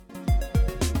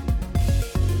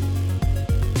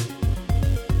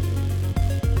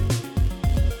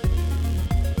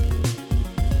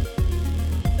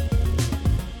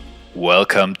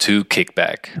Welcome to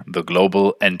Kickback, the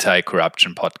global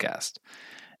anti-corruption podcast.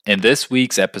 In this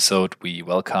week's episode, we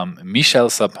welcome Michel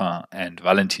Sapin and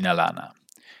Valentina Lana.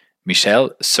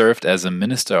 Michel served as a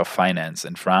Minister of Finance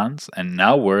in France and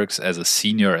now works as a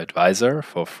senior advisor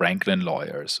for Franklin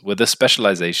Lawyers with a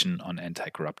specialization on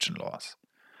anti-corruption laws.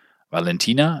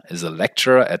 Valentina is a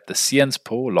lecturer at the Sciences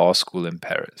Po Law School in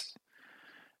Paris.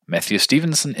 Matthew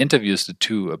Stevenson interviews the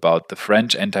two about the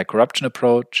French anti-corruption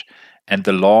approach and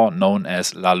the law known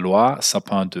as La Loi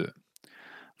Sapin 2.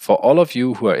 For all of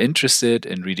you who are interested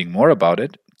in reading more about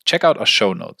it, check out our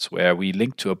show notes where we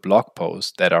link to a blog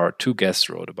post that our two guests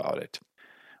wrote about it.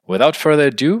 Without further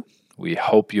ado, we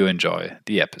hope you enjoy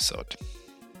the episode.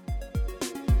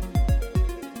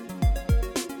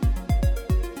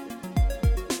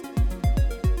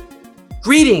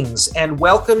 Greetings and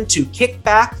welcome to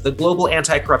Kickback, the Global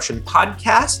Anti-Corruption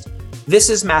Podcast. This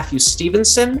is Matthew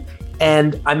Stevenson,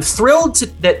 and I'm thrilled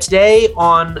that today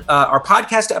on our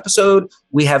podcast episode,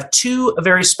 we have two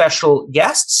very special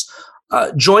guests.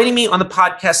 Joining me on the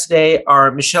podcast today are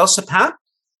Michel Sapin,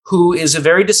 who is a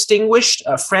very distinguished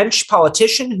French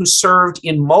politician who served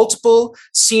in multiple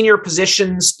senior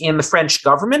positions in the French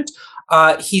government.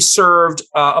 He served,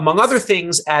 among other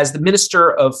things, as the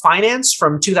Minister of Finance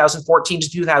from 2014 to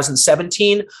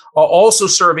 2017, also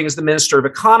serving as the Minister of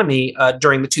Economy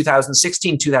during the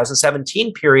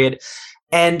 2016-2017 period,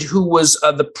 and who was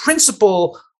the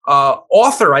principal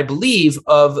author, I believe,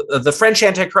 of the French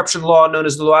anti-corruption law known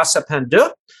as the Loi Sapin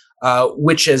 2,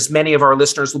 which, as many of our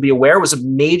listeners will be aware, was a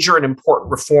major and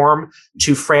important reform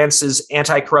to France's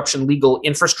anti-corruption legal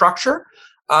infrastructure.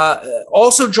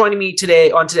 Also joining me today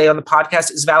on the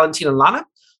podcast is Valentina Lana,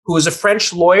 who is a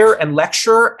French lawyer and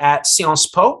lecturer at Sciences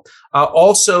Po,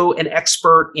 also an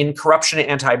expert in corruption and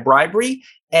anti-bribery.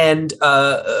 And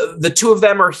the two of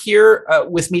them are here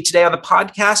with me today on the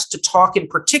podcast to talk in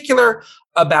particular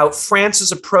about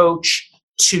France's approach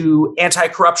to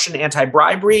anti-corruption,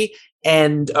 anti-bribery,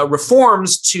 and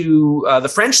reforms to the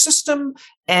French system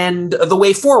and the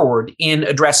way forward in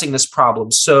addressing this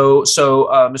problem. So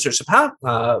Mr.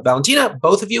 Sapin, Valentina,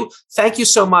 both of you, thank you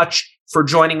so much for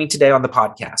joining me today on the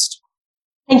podcast.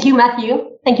 Thank you,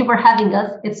 Matthew. Thank you for having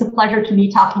us. It's a pleasure to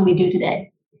be talking with you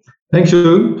today. Thank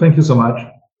you. Thank you so much.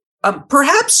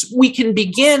 Perhaps we can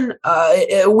begin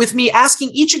with me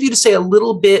asking each of you to say a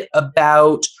little bit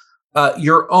about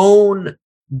your own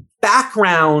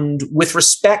background with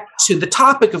respect to the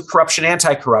topic of corruption,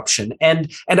 anti-corruption.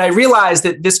 And I realize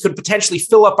that this could potentially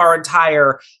fill up our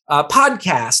entire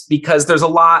podcast because there's a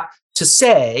lot to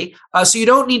say. So you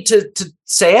don't need to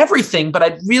say everything, but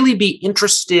I'd really be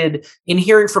interested in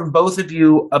hearing from both of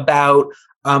you about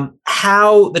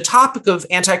how the topic of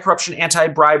anti-corruption,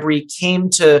 anti-bribery came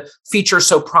to feature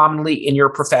so prominently in your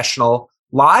professional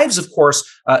lives, of course,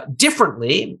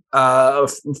 differently for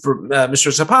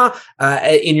Mr. Sapin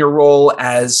in your role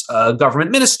as a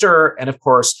government minister, and of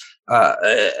course,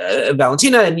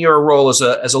 Valentina in your role as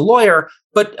a lawyer.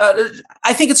 But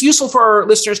I think it's useful for our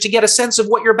listeners to get a sense of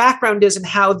what your background is and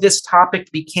how this topic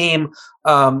became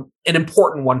an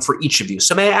important one for each of you.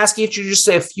 So may I ask each of you to just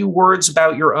say a few words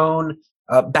about your own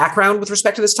background with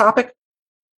respect to this topic?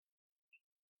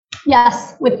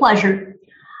 Yes, with pleasure.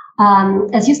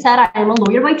 As you said, I am a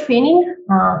lawyer by training.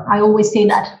 I always say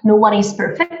that no one is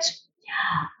perfect.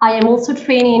 I am also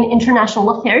trained in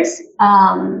international affairs,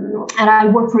 and I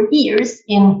worked for years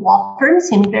in law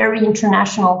firms in very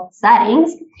international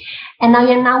settings. And I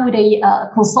am now with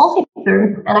a consulting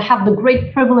firm, and I have the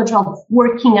great privilege of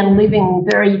working and living in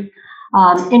very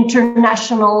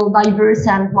international, diverse,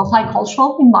 and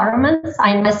multicultural environments.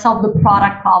 I am myself the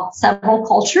product of several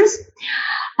cultures.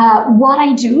 What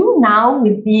I do now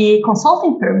with the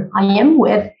consulting firm I am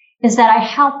with is that I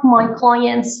help my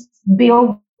clients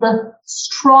build the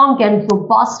strong and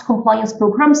robust compliance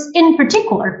programs, in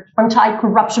particular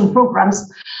anti-corruption programs.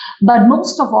 But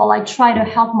most of all, I try to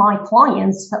help my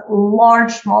clients,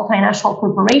 large multinational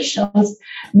corporations,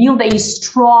 build a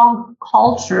strong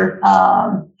culture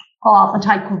of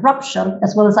anti-corruption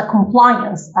as well as a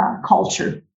compliance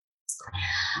culture.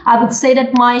 I would say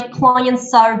that my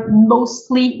clients are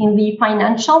mostly in the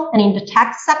financial and in the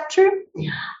tech sector.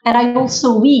 And I also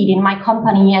lead in my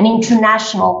company an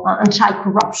international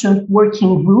anti-corruption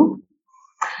working group.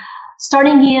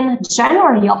 Starting in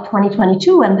January of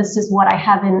 2022, and this is what I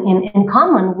have in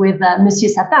common with Monsieur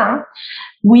Sapin,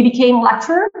 we became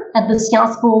lecturer at the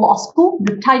Sciences Po Law School.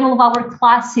 The title of our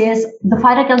class is The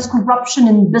Fight Against Corruption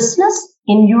in Business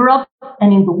in Europe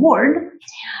and in the World.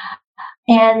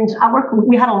 And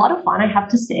we had a lot of fun, I have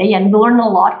to say, and we learned a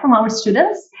lot from our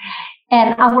students.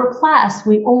 And our class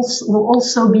will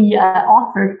also be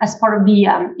offered as part of the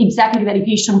executive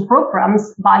education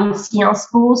programs by Sciences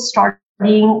Po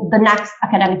starting the next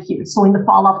academic year, so in the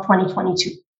fall of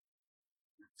 2022.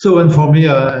 So, and for me,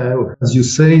 as you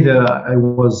said, I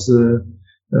was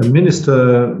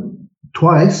minister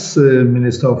twice,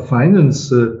 Minister of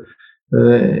Finance in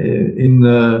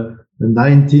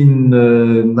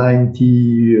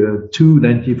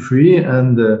 1992-93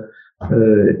 and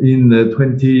in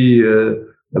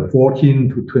 2014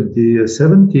 to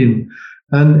 2017.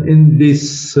 And in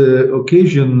this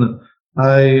occasion,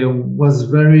 I was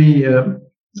very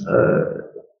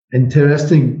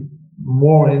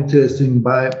more interesting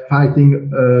by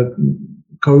fighting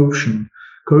corruption.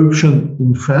 Corruption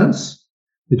in France.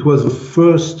 It was the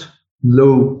first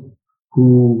law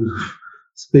who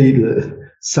spelled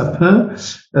Sapin,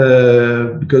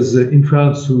 because in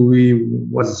France we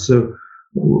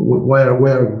were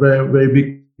very, very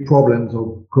big problems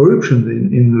of corruption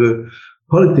in the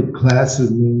political class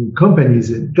and companies,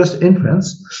 just in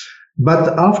France.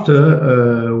 But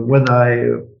after, when I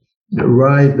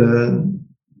arrived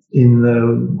in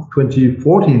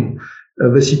 2014,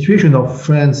 the situation of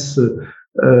France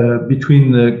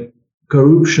between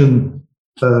corruption,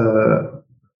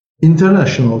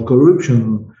 international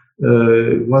corruption,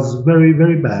 was very,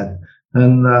 very bad.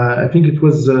 And I think it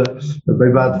was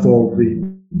very bad for the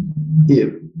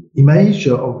image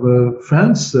of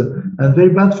France and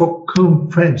very bad for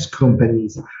French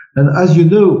companies. And as you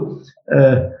know,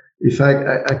 if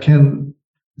I can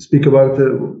speak about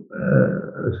a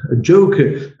joke,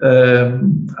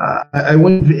 I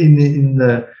went in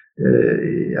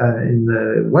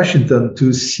Washington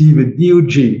to see the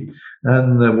DOJ,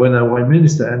 and when I was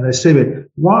minister, and I said,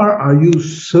 "Why are you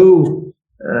so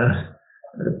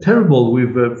terrible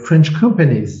with French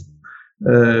companies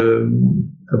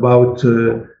about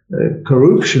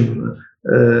corruption?"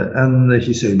 And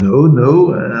he said,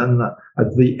 "No." And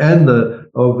at the end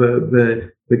of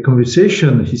the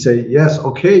conversation, he said, "Yes,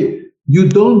 okay, you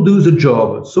don't do the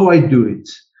job, so I do it."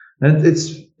 And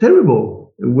it's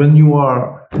terrible when you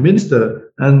are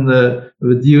minister and the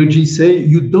DOJ say,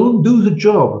 "You don't do the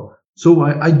job, so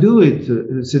I do it."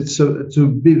 It's a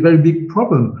very big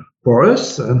problem for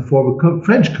us and for the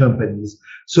French companies.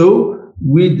 So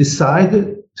we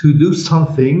decided to do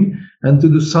something, and to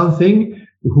do something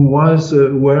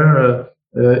were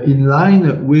in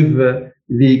line with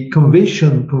the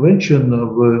convention of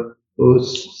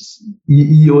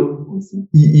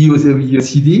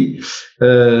OECD,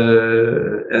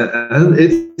 and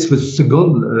it's the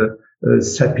second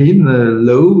Sapin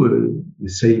law, we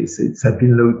say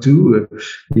Sapin law too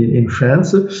in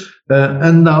France.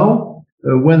 And now,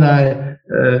 when I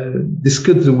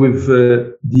discuss with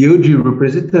DOJ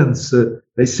representatives,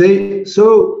 they say, "So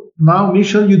now,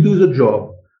 Michel, you do the job."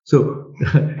 So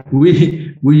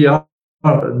we are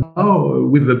now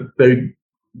with a very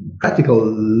practical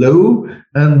law,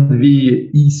 and the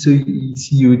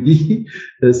OECD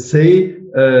say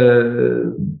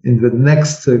in the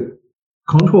next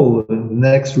control,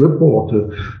 next report,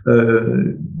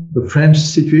 the French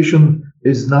situation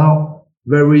is now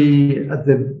at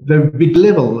the very big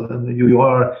level, and you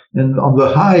are on the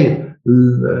high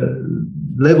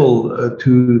level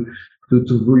to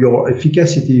your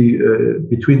efficacy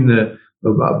between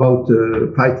about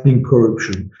fighting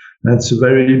corruption. That's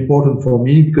very important for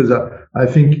me, because I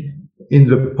think in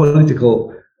the political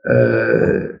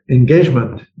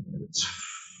engagement, it's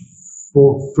for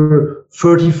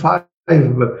 35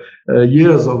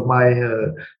 years of my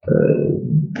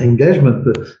engagement,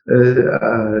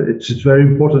 it's very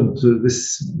important,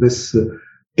 this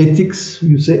ethics,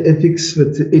 you say ethics,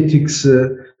 but ethics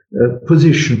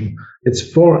position. It's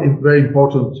very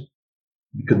important,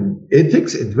 because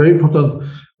ethics is very important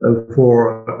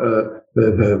for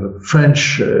the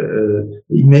French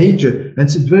image, and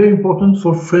it's very important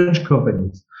for French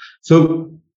companies. So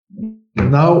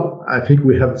now I think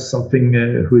we have something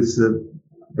who is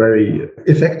very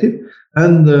effective,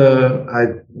 and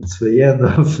it's the end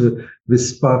of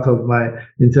this part of my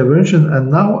intervention. And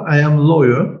now I am a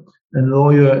lawyer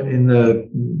in the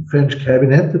French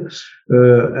cabinet,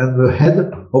 and the head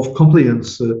of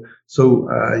compliance. So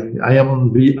I am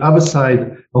on the other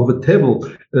side of the table,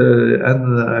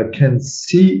 and I can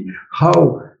see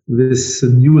how this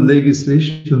new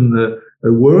legislation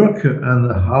work,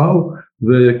 and how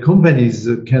the companies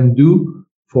can do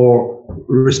for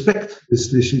respect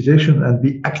this legislation and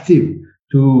be active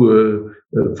to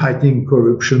fighting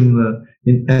corruption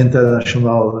in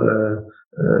international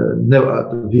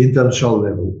the international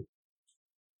level.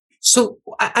 So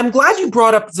I'm glad you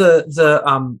brought up the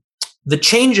the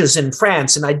changes in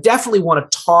France. And I definitely want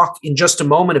to talk in just a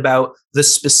moment about the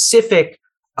specific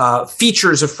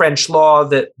features of French law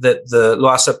that the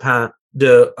Loi Sapin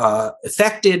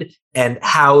affected and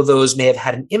how those may have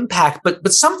had an impact. But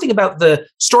something about the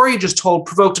story you just told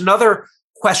provoked another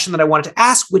question that I wanted to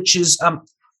ask, which is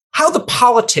how the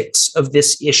politics of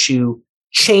this issue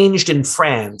changed in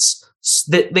France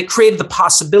that created the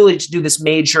possibility to do this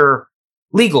major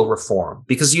legal reform.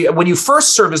 Because when you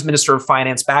first served as Minister of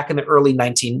Finance back in the early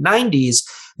 1990s,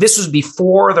 this was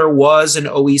before there was an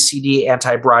OECD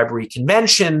anti-bribery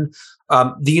convention.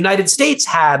 The United States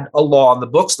had a law on the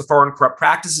books, the Foreign Corrupt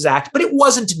Practices Act, but it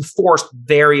wasn't enforced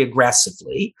very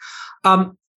aggressively.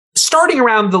 Starting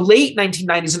around the late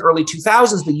 1990s and early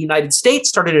 2000s, the United States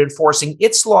started enforcing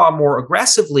its law more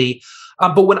aggressively.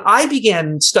 But when I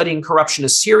began studying corruption a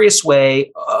serious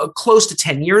way, close to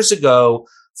 10 years ago,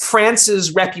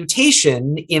 France's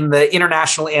reputation in the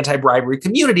international anti-bribery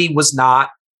community was not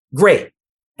great,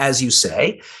 as you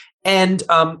say. And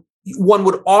one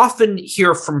would often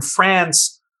hear from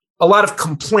France a lot of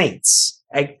complaints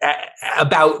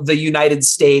about the United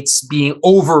States being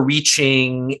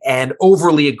overreaching and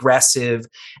overly aggressive,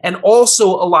 and also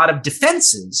a lot of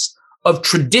defenses of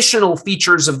traditional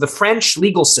features of the French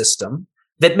legal system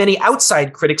that many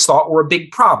outside critics thought were a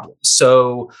big problem.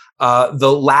 So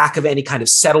the lack of any kind of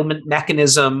settlement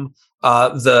mechanism,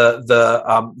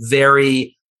 the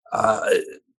very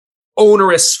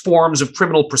onerous forms of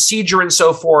criminal procedure and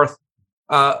so forth.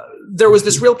 There was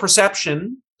this real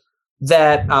perception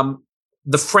that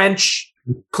the French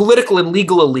political and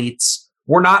legal elites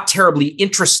were not terribly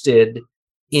interested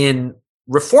in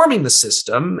reforming the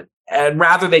system, and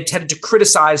rather they tended to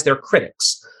criticize their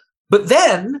critics. But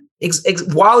then,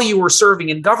 while you were serving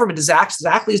in government,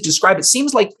 exactly as described, it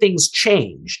seems like things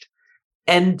changed.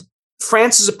 And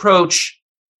France's approach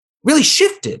really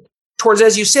shifted towards,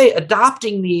 as you say,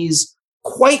 adopting these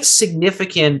quite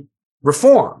significant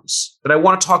reforms that I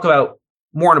want to talk about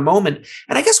more in a moment.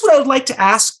 And I guess what I would like to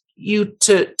ask you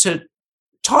to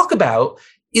talk about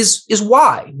is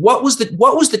why? What was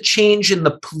the change in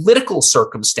the political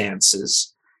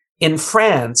circumstances in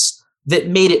France that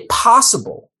made it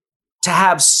possible to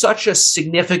have such a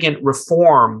significant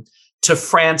reform to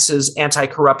France's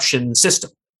anti-corruption system?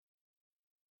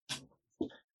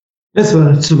 Yes,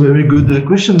 it's a very good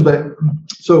question. But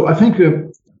so I think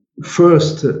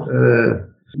first,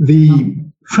 the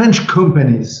French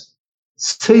companies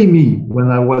say me when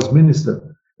I was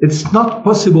minister, it's not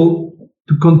possible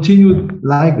to continue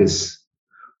like this.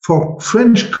 For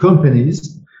French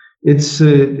companies,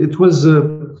 it was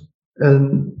a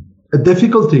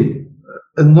difficulty,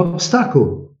 an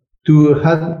obstacle to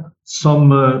have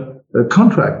some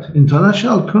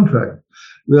international contract.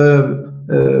 The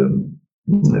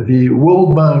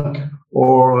World Bank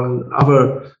or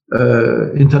other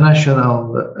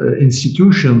international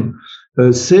institution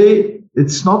say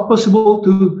it's not possible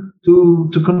to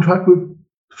contract with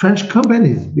French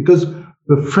companies because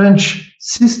the French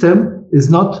system is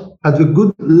not at a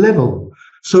good level.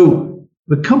 So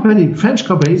the French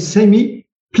companies say me,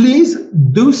 please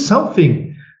do something.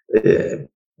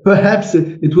 Perhaps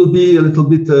it will be a little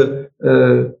bit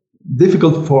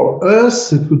difficult for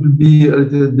us. It would be a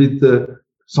little bit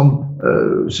some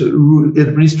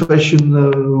administration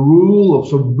rule or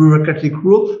some bureaucratic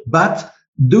rule, but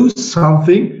do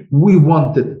something. We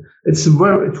want it.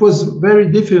 It was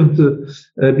very different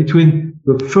between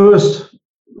the first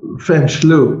French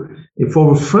law.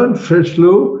 For the French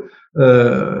law,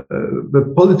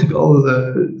 the political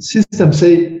system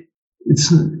say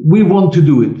we want to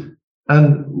do it,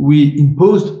 and we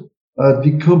imposed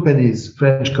the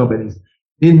French companies.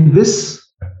 In this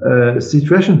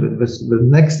situation, the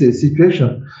next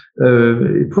situation,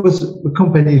 it was the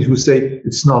companies who say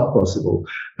it's not possible.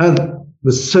 And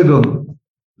the second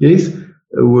case,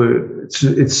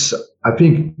 it's I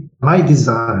think my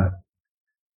desire.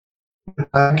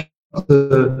 I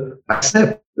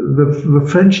accept the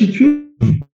French situation.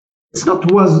 It's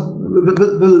not was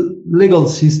the legal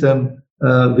system.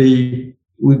 We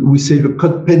say the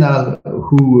code penal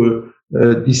who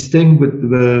distinguish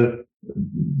the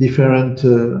different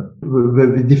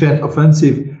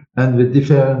offensive and the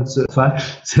different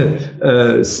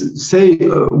say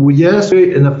yes,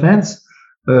 an offense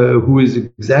who is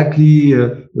exactly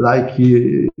like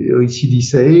OECD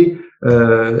say,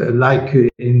 like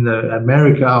in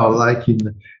America or like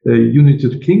in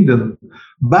United Kingdom,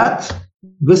 but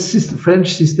the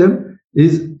French system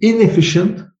is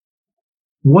inefficient.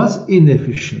 Was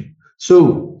inefficient.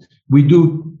 So we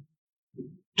do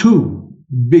two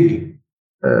big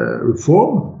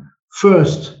reform.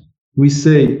 First, we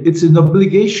say it's an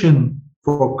obligation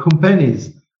for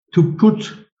companies to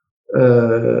put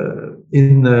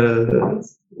in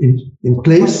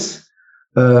place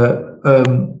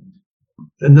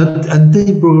an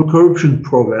anti-corruption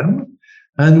program,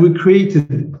 and we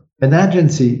created an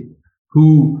agency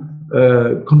who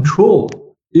control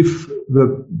if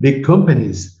the big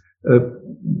companies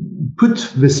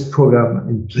put this program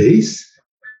in place,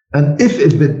 and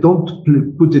if they don't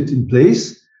put it in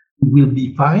place, we will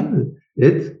be fined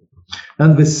it.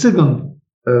 And the second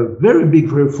very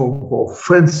big reform for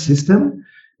French system,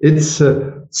 it's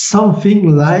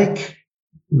something like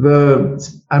the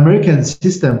American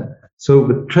system. So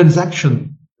the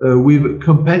transaction with a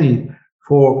company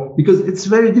because it's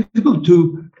very difficult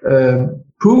to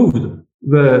prove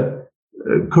the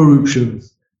corruption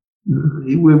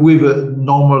with a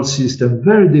normal system,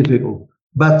 very difficult.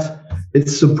 But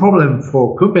it's a problem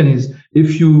for companies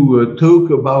if you talk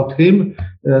about him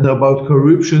and about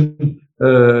corruption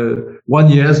 1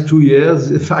 year, 2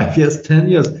 years, 5 years, 10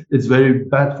 years. It's very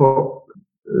bad for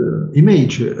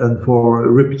image and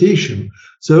for reputation.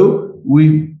 So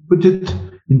we put it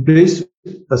in place,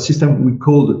 a system we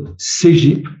called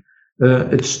CGIP.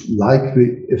 It's like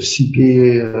the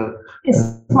FCPA. It's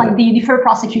like the deferred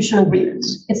prosecution agreement.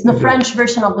 It's the French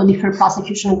version of the deferred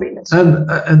prosecution agreement.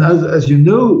 And as you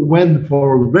know, when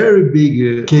for a very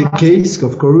big case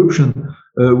of corruption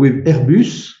with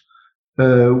Airbus,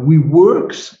 we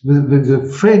works,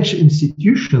 the French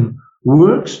institution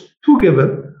works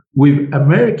together with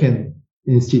American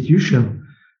institution,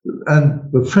 and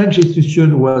the French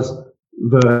institution was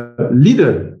the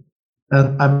leader,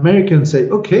 and Americans say,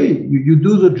 okay, you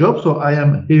do the job, so I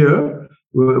am here.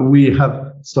 We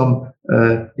have some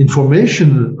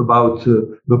information about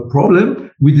the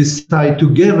problem. We decide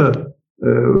together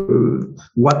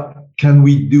what can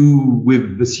we do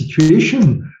with the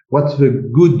situation, what's the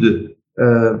good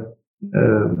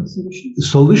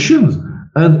solutions,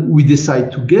 and we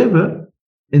decide together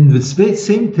in the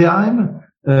same time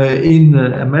in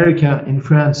America, in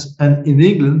France, and in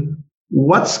England,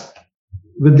 what's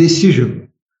the decision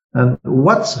and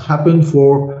what's happened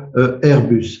for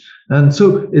Airbus. And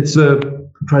so it's a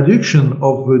traduction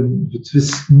of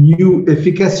this new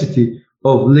efficacy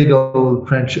of legal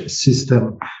French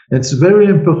system. It's very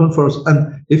important for us.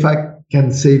 And if I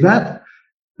can say that,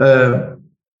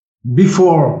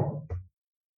 before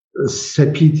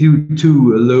Sapin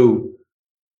 2 law,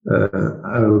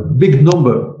 a big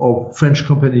number of French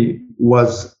companies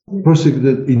was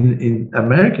prosecuted in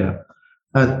America.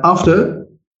 And after,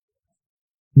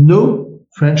 no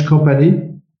French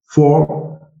company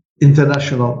for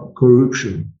international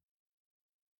corruption.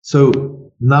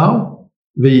 So now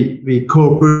the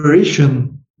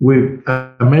cooperation with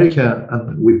America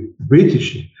and with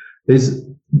British is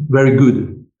very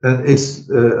good, and it's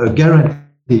a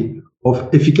guarantee of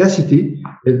efficacy,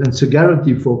 and it's a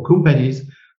guarantee for companies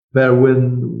that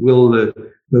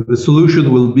the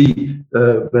solution will be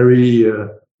very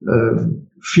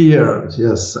fair,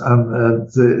 yes, and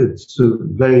it's a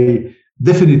very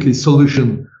definitely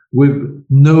solution with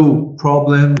no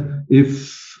problem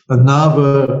if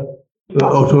another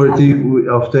authority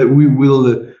after we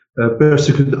will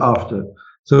persecute after.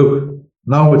 So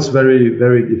now it's very,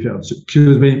 very different. So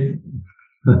excuse me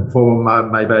for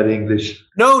my bad English.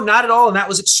 No, not at all. And that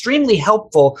was extremely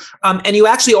helpful. And you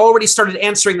actually already started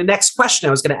answering the next question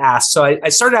I was going to ask. So I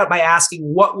started out by asking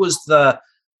what were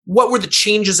the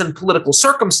changes in political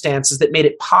circumstances that made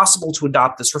it possible to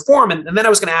adopt this reform? And then I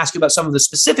was going to ask you about some of the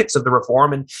specifics of the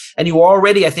reform. And you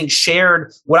already, I think,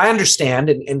 shared what I understand,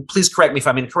 and please correct me if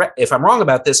I'm incorrect, if I'm wrong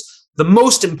about this, the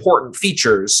most important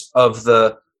features of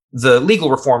the legal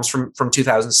reforms from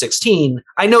 2016.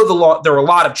 I know there were a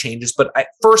lot of changes, but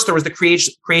first there was the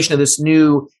creation of this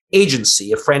new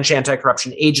agency, a French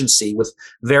anti-corruption agency with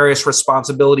various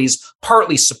responsibilities,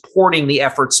 partly supporting the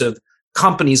efforts of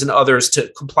companies and others to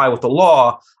comply with the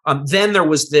law. Then there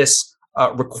was this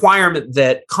requirement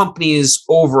that companies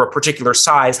over a particular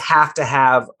size have to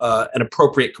have an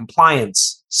appropriate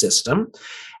compliance system.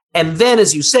 And then,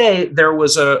 as you say, there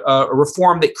was a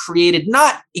reform that created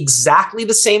not exactly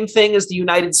the same thing as the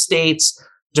United States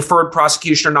deferred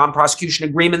prosecution or non-prosecution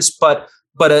agreements, but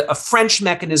a French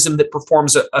mechanism that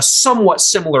performs a somewhat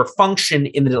similar function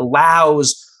in that it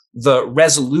allows the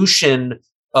resolution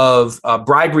of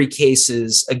bribery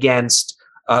cases against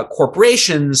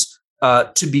corporations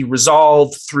to be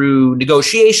resolved through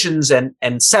negotiations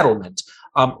and settlement,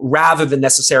 rather than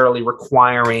necessarily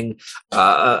requiring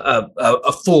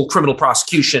a full criminal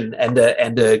prosecution and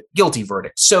a guilty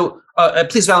verdict. So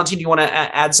please, Valentina, do you want to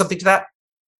add something to that?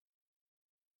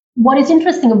 What is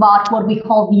interesting about what we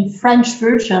call the French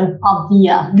version of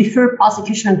the deferred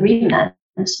prosecution agreement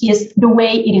is the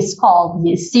way it is called,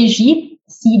 the CJIP,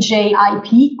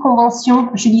 Convention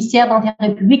Judiciaire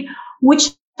d'Intérêt Public,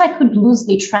 which I could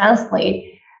loosely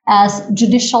translate as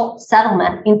judicial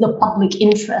settlement in the public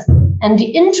interest. And the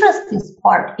interesting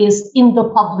part is in the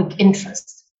public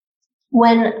interest.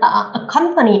 When a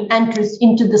company enters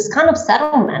into this kind of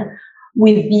settlement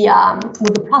with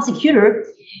the prosecutor,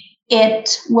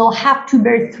 it will have to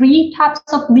bear three types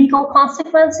of legal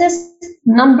consequences.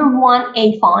 Number one,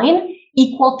 a fine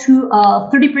equal to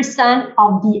 30%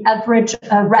 of the average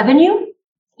revenue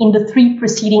in the 3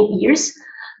 preceding years.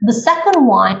 The second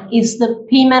one is the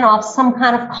payment of some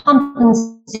kind of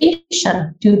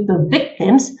compensation to the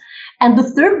victims. And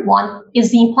the third one is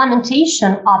the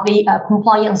implementation of a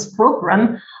compliance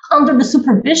program under the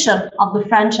supervision of the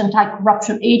French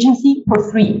Anti-Corruption Agency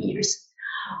for 3 years.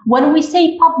 When we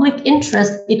say public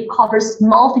interest, it covers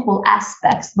multiple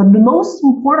aspects, but the most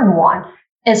important one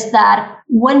is that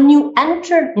when you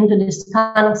enter into this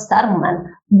kind of settlement,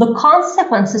 the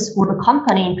consequences for the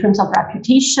company in terms of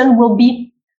reputation will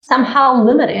be somehow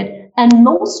limited. And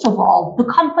most of all, the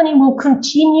company will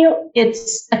continue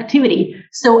its activity.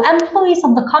 So employees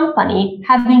of the company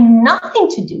having nothing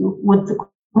to do with the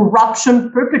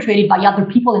corruption perpetrated by other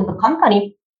people in the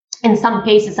company, in some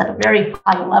cases at a very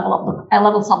high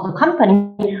levels of the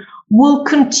company, will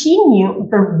continue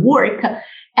their work,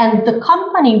 and the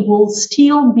company will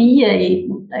still be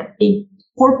a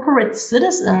corporate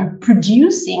citizen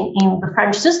producing in the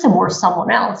French system or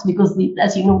someone else, because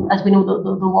as we know,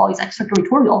 the law is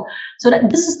extraterritorial. So that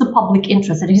this is the public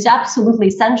interest. It is absolutely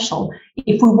essential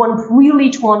if we want really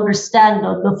to understand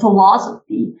the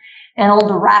philosophy and all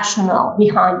the rationale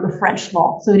behind the French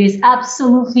law. So it is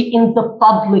absolutely in the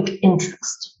public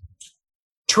interest.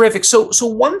 Terrific. So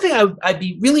one thing I'd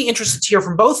be really interested to hear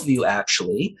from both of you,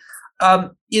 actually,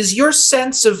 is your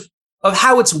sense of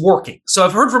how it's working. So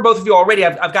I've heard from both of you already.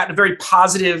 I've gotten a very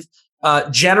positive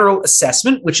general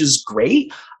assessment, which is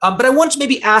great. But I want to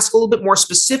maybe ask a little bit more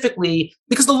specifically,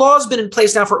 because the law has been in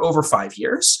place now for over 5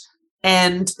 years.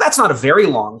 And that's not a very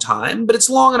long time, but it's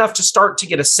long enough to start to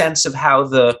get a sense of how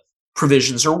the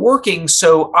provisions are working.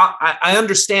 So I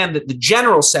understand that the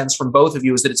general sense from both of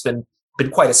you is that it's been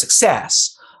quite a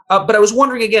success. But I was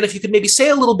wondering, again, if you could maybe say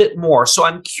a little bit more. So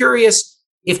I'm curious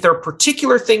if there are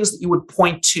particular things that you would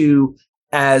point to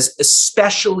as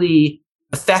especially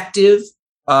effective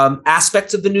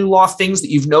aspects of the new law, things that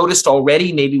you've noticed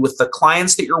already, maybe with the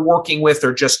clients that you're working with,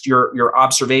 or just your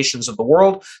observations of the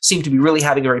world seem to be really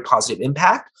having a very positive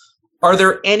impact. Are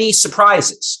there any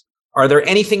surprises? Are there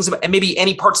any things, and maybe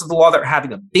any parts of the law that are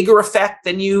having a bigger effect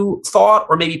than you thought,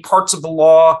 or maybe parts of the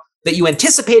law that you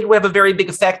anticipated would have a very big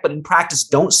effect, but in practice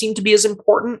don't seem to be as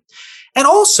important? And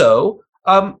also,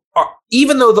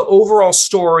 even though the overall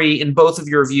story in both of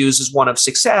your views is one of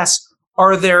success,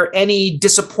 are there any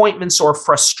disappointments or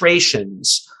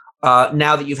frustrations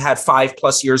now that you've had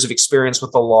 5+ years of experience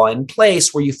with the law in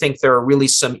place, where you think there are really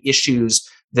some issues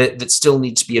that still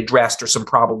need to be addressed, or some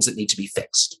problems that need to be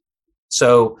fixed?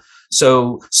 So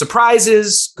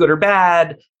surprises, good or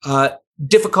bad,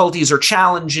 difficulties or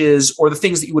challenges, or the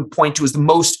things that you would point to as the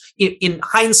most, in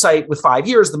hindsight with 5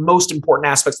 years, the most important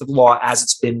aspects of the law as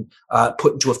it's been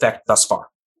put into effect thus far?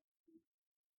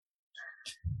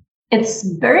 It's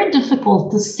very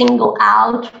difficult to single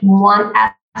out one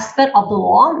aspect of the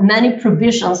law. Many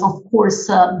provisions, of course,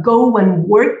 go and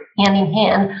work hand in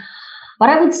hand. But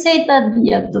I would say that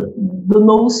the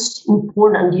most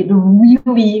important, the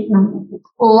really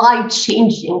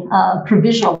life-changing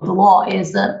provision of the law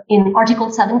is in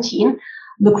Article 17,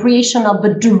 the creation of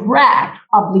a direct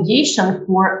obligation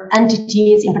for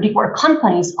entities, in particular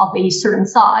companies of a certain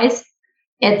size.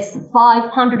 It's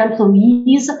 500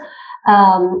 employees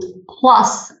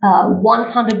plus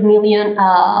 100 million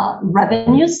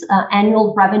revenues,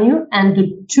 annual revenue, and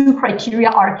the two criteria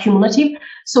are cumulative.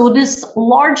 So these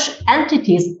large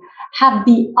entities have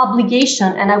the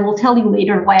obligation, and I will tell you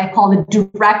later why I call it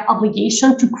direct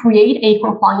obligation, to create a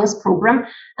compliance program.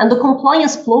 And the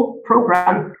compliance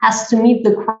program has to meet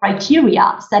the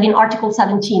criteria set in Article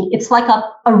 17. It's like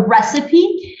a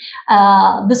recipe.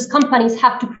 These companies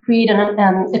have to create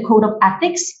a code of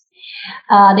ethics.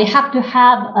 They have to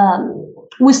have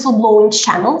whistleblowing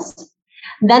channels.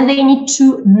 Then they need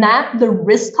to map the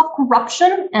risk of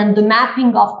corruption, and the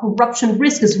mapping of corruption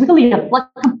risk is really like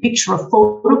a picture, a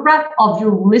photograph of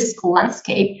your risk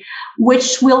landscape,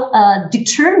 which will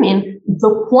determine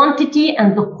the quantity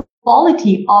and the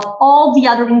quality of all the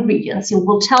other ingredients. It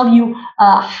will tell you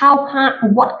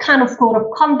what kind of code of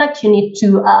conduct you need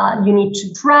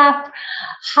to draft,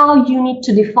 how you need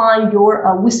to define your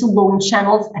whistleblowing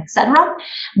channels, etc.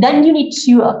 Then you need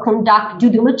to conduct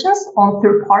due diligence on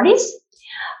third parties.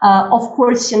 Of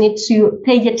course, you need to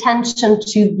pay attention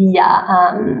to the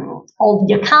all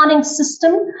the accounting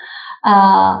system,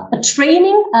 a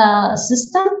training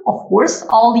system. Of course,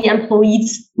 all the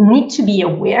employees need to be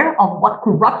aware of what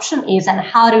corruption is and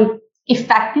how to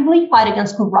effectively fight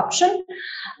against corruption.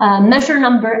 Measure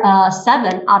number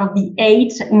 7 out of the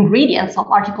 8 ingredients of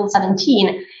Article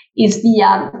 17 is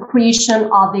the creation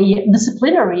of a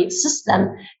disciplinary system.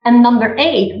 And number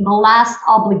 8, the last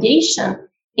obligation,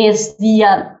 is the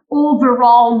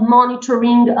overall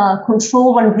monitoring,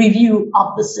 control, and review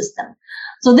of the system.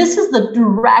 So this is the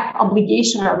direct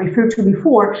obligation I referred to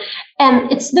before, and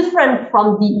it's different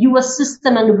from the US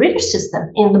system and the British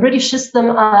system. In the British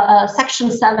system,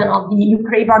 Section 7 of the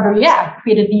Ukraine Bribery Act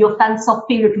created the offense of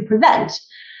failure to prevent.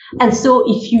 And so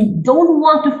if you don't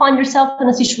want to find yourself in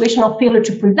a situation of failure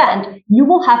to prevent, you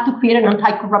will have to create an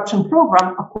anti-corruption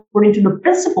program according to the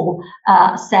principle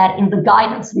set in the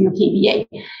guidance of the UKBA.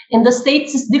 In the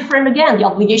States, it's different again. The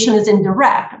obligation is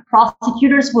indirect.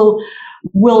 Prosecutors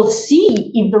will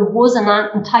see if there was an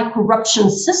anti-corruption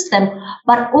system,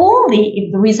 but only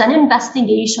if there is an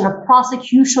investigation, a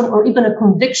prosecution, or even a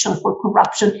conviction for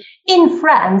corruption. In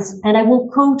France, and I will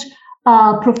quote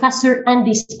Professor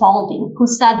Andy Spalding, who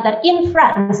said that in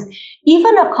France,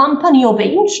 even a company of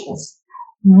angels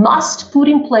must put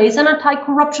in place an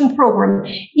anti-corruption program,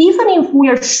 even if we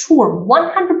are sure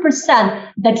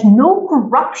 100% that no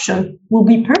corruption will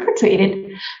be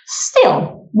perpetrated.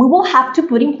 Still, we will have to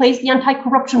put in place the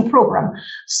anti-corruption program.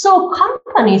 So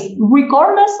companies,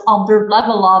 regardless of their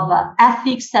level of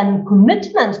ethics and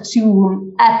commitment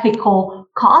to ethical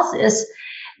causes,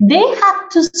 they have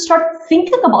to start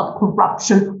thinking about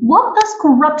corruption. What does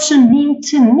corruption mean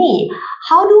to me?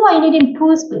 How do I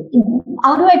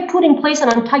put in place an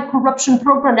anti-corruption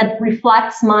program that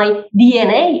reflects my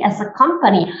DNA as a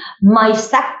company, my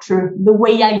sector, the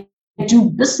way I do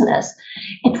business?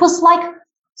 It was like,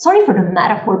 sorry for the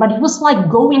metaphor, but it was like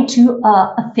going to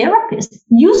a therapist.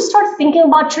 You start thinking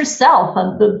about yourself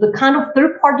and the kind of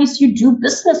third parties you do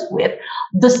business with,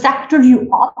 the sector you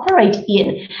operate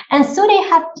in. And so they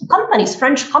had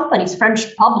French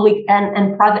public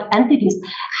and private entities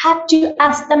had to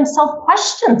ask themselves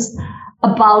questions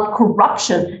about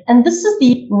corruption. And this is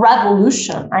the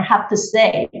revolution, I have to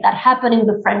say, that happened in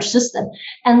the French system.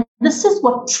 And this is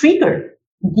what triggered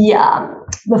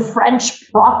the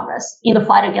French progress in the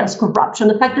fight against corruption,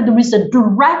 the fact that there is a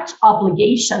direct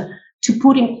obligation to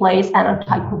put in place an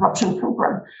anti-corruption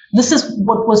program. This is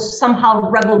what was somehow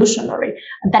revolutionary,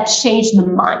 that changed the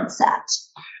mindset.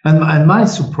 And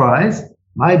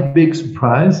my big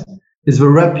surprise, is the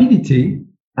rapidity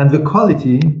and the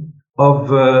quality of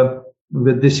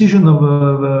the decision of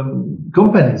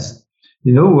companies.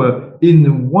 You know,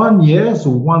 in 1 year, so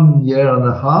 1 year and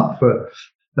a half,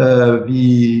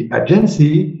 the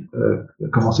agency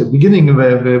beginning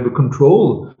the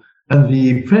control, and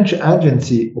the French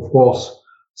agency, of course,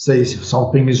 says if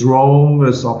something is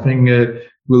wrong, something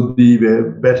will be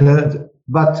better.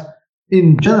 But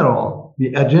in general,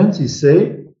 the agencies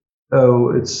say,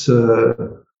 "Oh, it's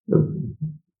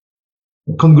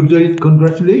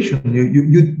congratulations,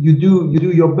 you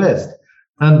do your best,"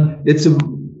 and it's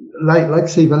like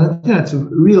say Valentina, it's a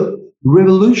real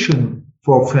revolution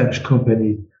for French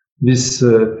company, this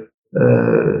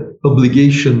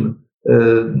obligation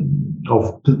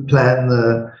of plan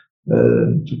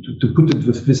to put it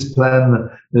with this plan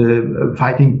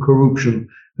fighting corruption,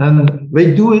 and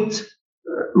they do it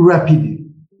rapidly,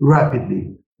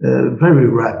 very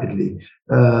rapidly.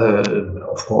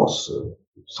 Of course,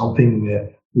 something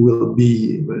will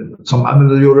be some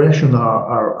amelioration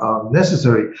are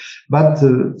necessary, but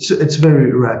it's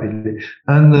very rapidly.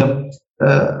 And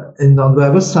on the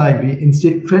other side,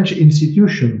 the French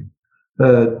institution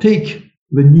take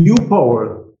the new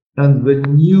power and the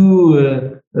new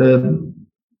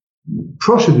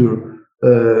procedure,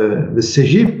 the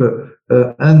CEGIP,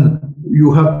 and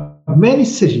you have many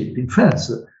CEGIP in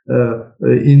France.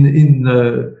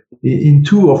 In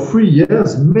 2 or 3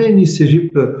 years, many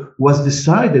CEGIP was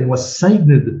decided, was signed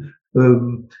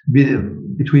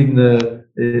between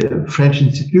French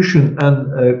institution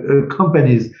and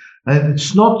companies. And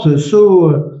it's not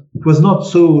it was not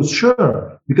so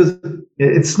sure, because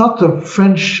it's not a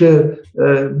French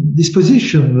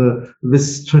disposition,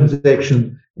 this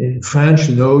transaction. In France,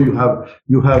 you know, you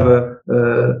have a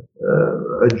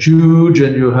judge,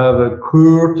 and you have a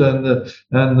court, and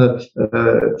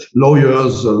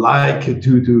lawyers like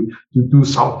to do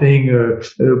something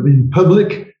in public.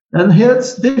 And here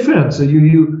it's different. So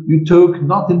you talk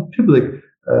not in public.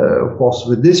 Of course,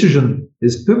 the decision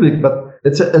is public, but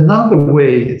it's another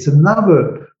way. It's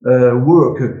another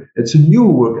work. It's a new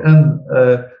work, and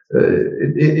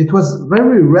it was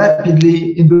very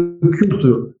rapidly in the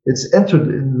culture. It's entered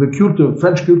in the culture,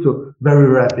 French culture, very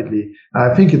rapidly.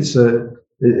 I think it's a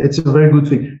very good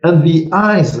thing. And the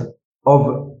eyes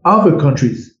of other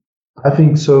countries, I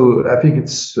think so. I think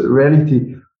it's a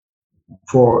reality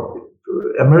for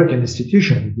American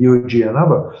institutions, DOJ and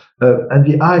other, and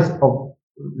the eyes of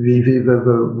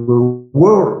the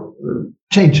world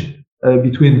changed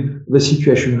between the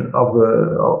situation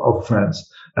of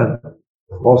France and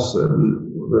of course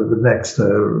the next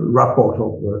report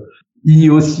of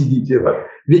EOCD,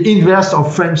 the inverse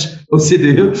of French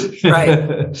OCDE, right?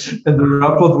 And the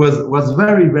report was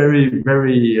very, very,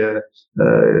 very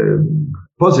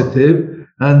positive.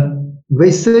 And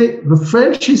they say the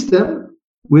French system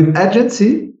with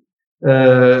agency,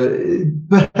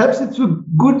 perhaps it's a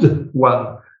good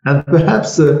one, and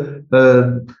perhaps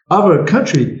other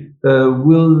country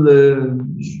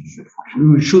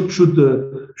should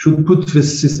put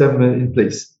this system in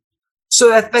place. So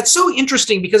that's so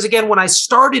interesting because, again, when I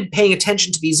started paying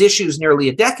attention to these issues nearly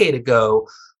a decade ago,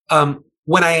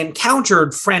 when I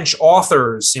encountered French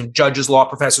authors, judges, law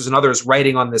professors, and others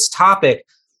writing on this topic,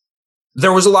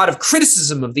 there was a lot of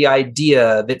criticism of the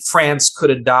idea that France could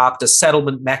adopt a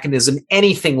settlement mechanism,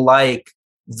 anything like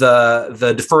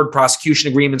the deferred prosecution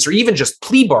agreements or even just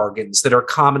plea bargains that are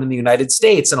common in the United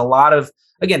States. And a lot of,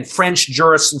 again, French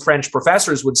jurists and French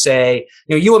professors would say,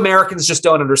 you Americans just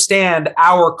don't understand.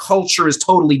 Our culture is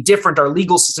totally different. Our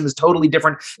legal system is totally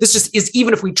different. This just is,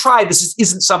 even if we tried, this just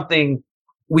isn't something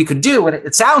we could do. And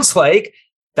it sounds like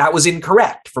that was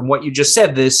incorrect from what you just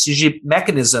said. The CIGIP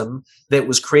mechanism that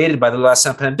was created by the loi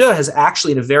Sapin 2 has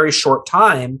actually in a very short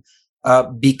time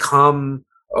become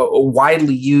a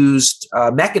widely used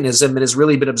mechanism and has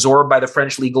really been absorbed by the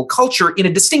French legal culture in a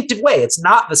distinctive way. It's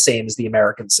not the same as the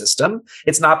American system.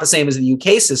 It's not the same as the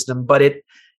UK system, but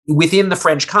within the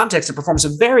French context, it performs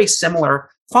a very similar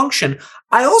function.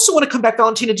 I also want to come back,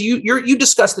 Valentina, to you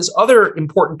discussed this other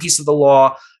important piece of the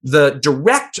law, the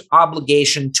direct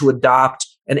obligation to adopt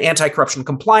an anti-corruption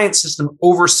compliance system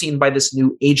overseen by this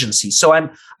new agency. So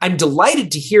I'm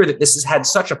delighted to hear that this has had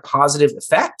such a positive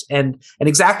effect. And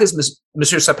exactly as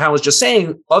Monsieur Sapin was just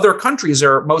saying, other countries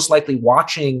are most likely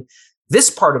watching this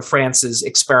part of France's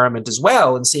experiment as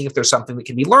well and seeing if there's something that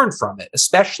can be learned from it,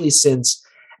 especially since,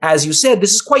 as you said,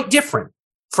 this is quite different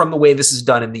from the way this is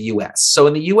done in the US. So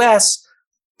in the US,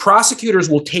 prosecutors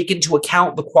will take into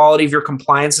account the quality of your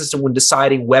compliance system when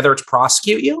deciding whether to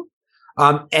prosecute you.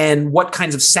 And what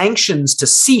kinds of sanctions to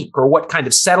seek or what kind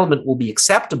of settlement will be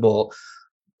acceptable.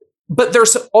 But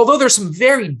although there's some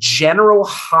very general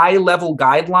high-level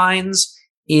guidelines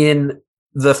in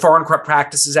the Foreign Corrupt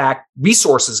Practices Act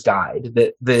Resources Guide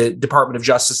that the Department of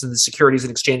Justice and the Securities and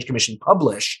Exchange Commission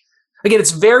publish, again, it's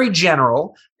very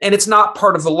general and it's not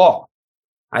part of the law.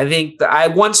 I think I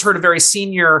once heard a very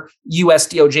senior US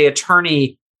DOJ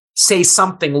attorney say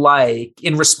something like,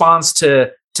 in response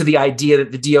to the idea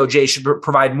that the DOJ should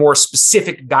provide more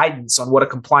specific guidance on what a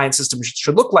compliance system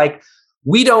should look like,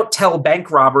 we don't tell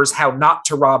bank robbers how not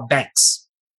to rob banks,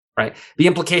 right? The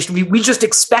implication, we just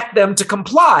expect them to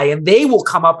comply and they will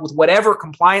come up with whatever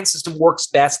compliance system works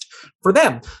best for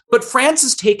them. But France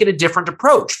has taken a different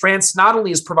approach. France not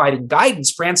only is providing guidance,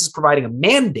 France is providing a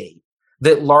mandate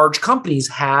that large companies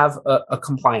have a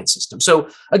compliance system. So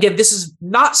again, this is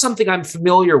not something I'm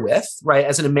familiar with, right?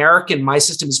 As an American, my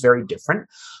system is very different,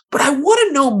 but I want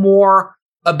to know more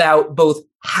about both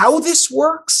how this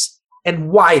works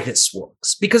and why this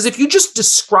works. Because if you just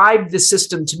described the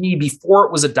system to me before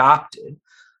it was adopted,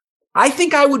 I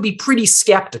think I would be pretty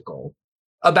skeptical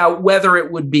about whether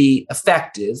it would be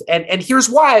effective. And here's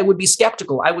why I would be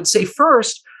skeptical. I would say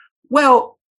first,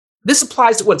 well, this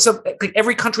applies to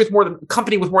every company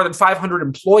with more than 500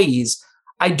 employees.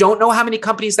 I don't know how many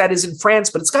companies that is in France,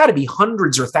 but it's got to be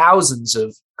hundreds or thousands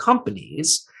of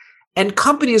companies. And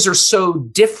companies are so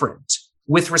different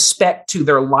with respect to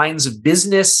their lines of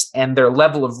business and their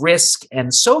level of risk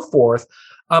and so forth.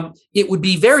 It would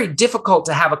be very difficult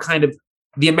to have a kind of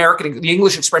the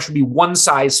English expression would be one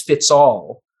size fits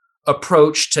all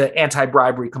approach to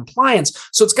anti-bribery compliance.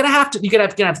 So it's going to have to, you're going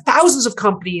to have thousands of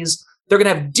companies. They're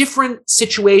going to have different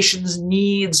situations,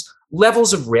 needs,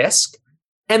 levels of risk.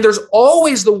 And there's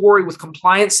always the worry with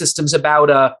compliance systems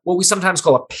about what we sometimes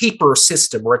call a paper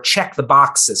system or a check the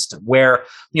box system, where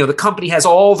the company has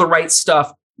all the right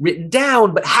stuff written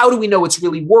down, but how do we know it's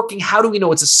really working? How do we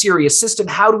know it's a serious system?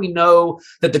 How do we know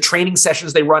that the training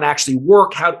sessions they run actually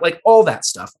work? All that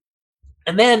stuff.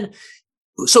 And then,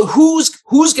 so who's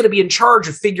going to be in charge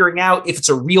of figuring out if it's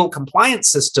a real compliance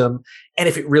system and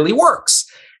if it really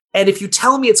works? And if you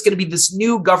tell me it's going to be this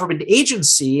new government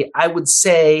agency, I would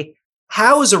say,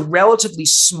 how is a relatively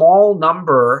small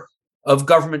number of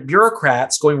government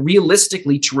bureaucrats going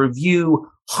realistically to review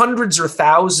hundreds or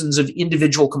thousands of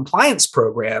individual compliance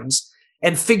programs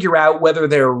and figure out whether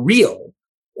they're real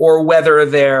or whether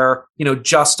they're,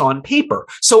 just on paper?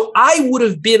 So I would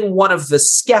have been one of the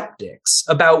skeptics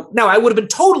about, now I would have been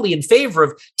totally in favor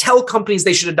of tell companies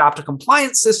they should adopt a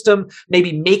compliance system,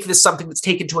 maybe make this something that's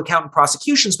taken into account in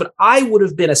prosecutions, but I would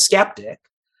have been a skeptic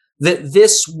that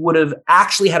this would have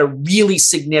actually had a really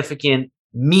significant,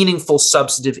 meaningful,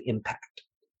 substantive impact.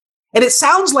 And it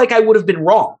sounds like I would have been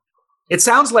wrong. It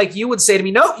sounds like you would say to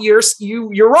me, no, you're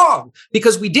wrong,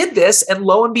 because we did this, and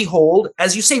lo and behold,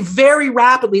 as you say, very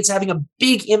rapidly, it's having a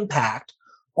big impact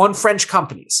on French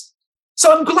companies.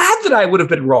 So I'm glad that I would have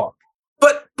been wrong.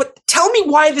 But tell me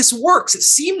why this works. It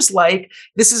seems like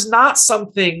this is not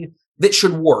something that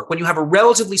should work when you have a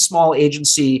relatively small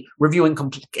agency reviewing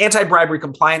anti-bribery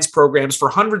compliance programs for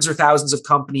hundreds or thousands of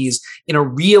companies in a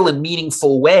real and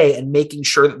meaningful way and making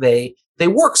sure that they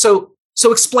work.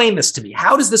 So explain this to me.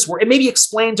 How does this work? And maybe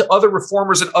explain to other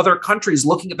reformers in other countries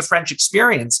looking at the French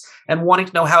experience and wanting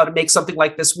to know how to make something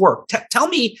like this work. Tell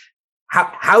me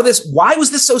why was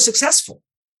this so successful?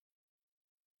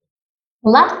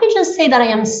 Let me just say that I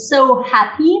am so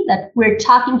happy that we're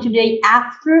talking today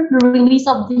after the release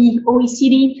of the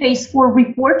OECD Phase 4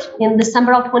 report in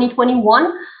December of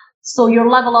 2021. So your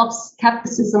level of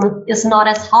skepticism is not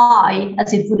as high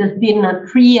as it would have been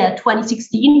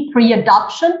pre-2016,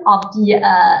 pre-adoption of the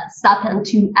Sapin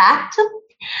 2 Act.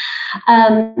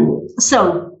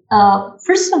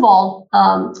 First of all,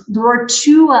 there are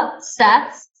two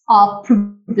sets of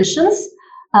provisions.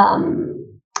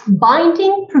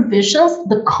 Binding provisions,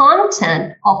 the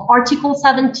content of Article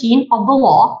 17 of the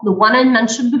law, the one I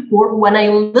mentioned before when I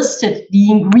listed the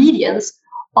ingredients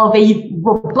of a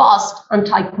robust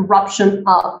anti-corruption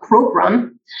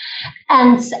program.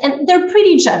 And they're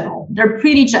pretty general.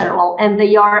 And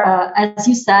they are, as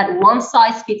you said, one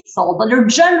size fits all, but they're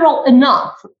general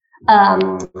enough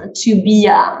to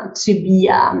be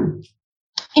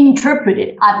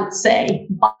interpreted, I would say,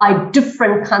 by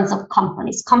different kinds of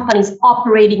companies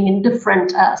operating in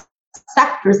different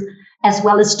sectors, as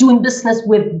well as doing business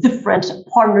with different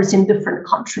partners in different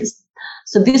countries.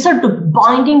 So these are the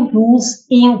binding rules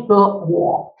in the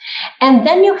law. And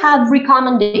then you have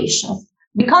recommendations.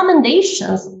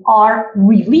 Recommendations are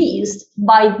released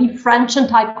by the French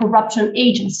anti-corruption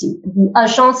agency, the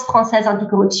Agence Française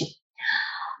Anticorruption.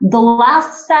 The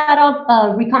last set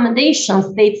of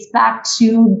recommendations dates back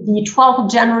to the 12th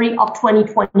of January of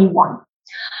 2021.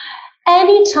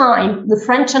 Anytime the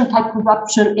French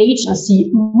anti-corruption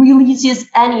agency releases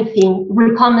anything,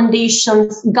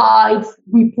 recommendations, guides,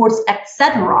 reports,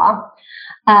 etc.,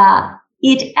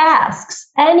 it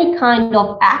asks any kind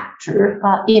of actor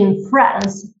in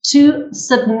France to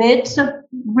submit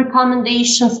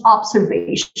recommendations,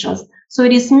 observations. So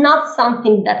it is not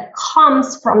something that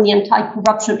comes from the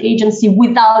anti-corruption agency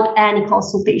without any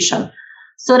consultation.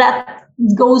 So that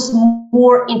goes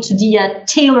more into the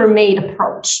tailor-made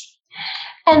approach.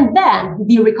 And then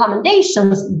the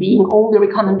recommendations, being only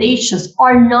recommendations,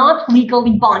 are not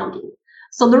legally binding.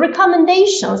 So the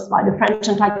recommendations by the French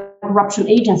anti-corruption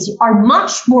agency are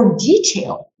much more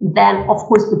detailed than, of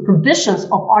course, the provisions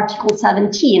of Article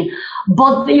 17,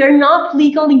 but they are not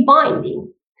legally binding.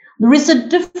 There is a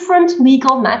different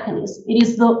legal mechanism. It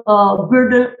is the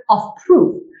burden of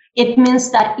proof. It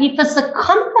means that if as a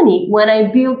company, when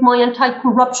I build my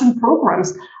anti-corruption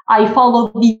programs, I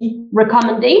follow the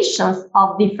recommendations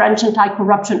of the French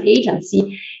anti-corruption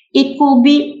agency, it will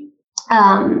be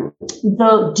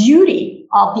the duty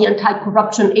of the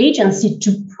anti-corruption agency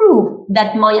to prove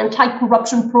that my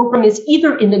anti-corruption program is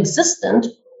either inexistent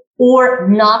or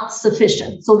not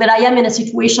sufficient, so that I am in a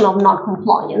situation of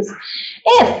non-compliance.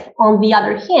 If, on the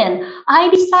other hand, I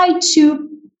decide to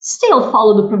still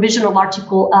follow the provision of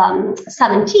Article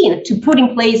 17 to put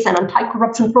in place an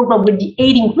anti-corruption program with the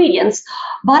 8 ingredients,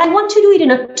 but I want to do it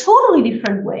in a totally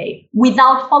different way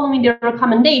without following their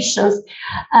recommendations,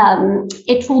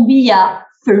 it will be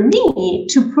for me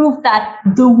to prove that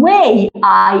the way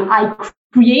I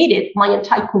created my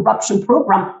anti-corruption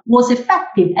program was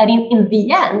effective, and in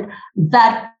the end,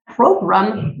 that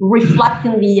program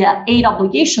reflecting the 8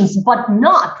 obligations but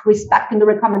not respecting the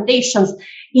recommendations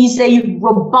is a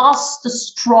robust,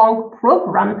 strong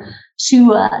program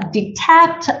to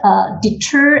detect,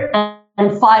 deter,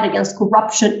 and fight against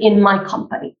corruption in my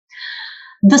company.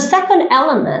 The second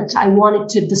element I wanted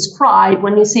to describe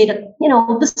when you say that,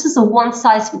 this is a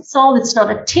one-size-fits-all, it's not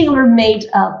a tailor-made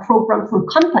program for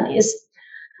companies,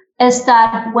 is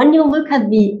that when you look at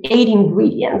the 8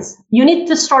 ingredients, you need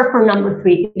to start from number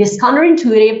 3. It is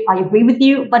counterintuitive, I agree with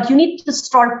you, but you need to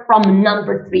start from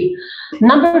number 3.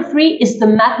 Number 3 is the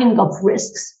mapping of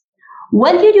risks.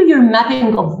 When you do your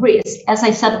mapping of risk, as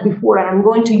I said before, and I'm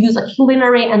going to use a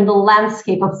culinary and the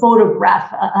landscape, a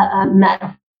photograph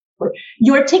metaphor,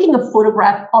 you're taking a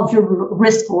photograph of your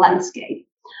risk landscape.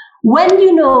 When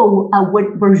you know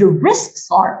where your risks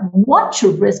are, what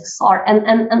your risks are,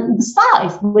 and the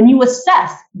size, when you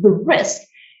assess the risk,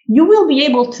 you will be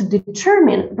able to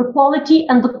determine the quality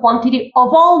and the quantity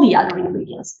of all the other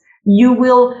ingredients. You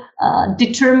will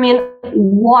determine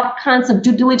what kinds of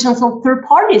due diligence on third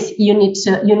parties you need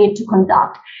to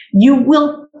conduct. You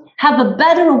will have a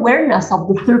better awareness of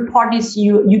the third parties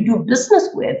you do business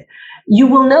with. You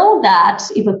will know that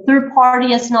if a third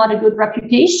party has not a good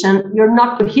reputation, you're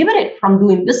not prohibited from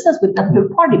doing business with that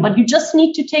third party, but you just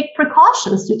need to take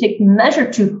precautions, to take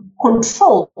measure to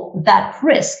control that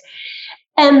risk.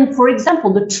 And for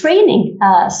example, the training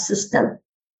system.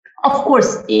 Of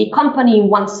course, a company in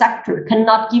one sector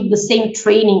cannot give the same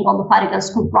training on the fight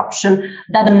against corruption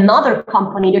that another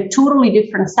company in a totally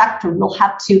different sector will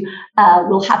have to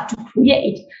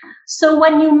create. So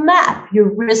when you map your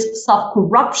risks of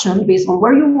corruption based on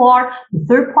where you are, the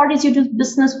third parties you do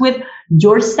business with,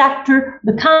 your sector,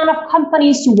 the kind of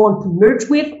companies you want to merge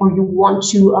with or you want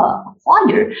to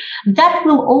acquire, that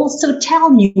will also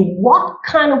tell you what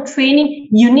kind of training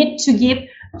you need to give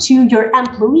to your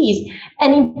employees.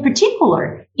 And in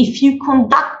particular, if you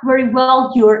conduct very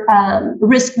well your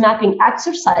risk mapping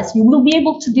exercise, you will be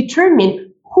able to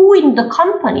determine who in the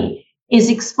company is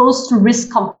exposed to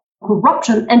risk of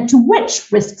corruption and to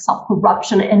which risks of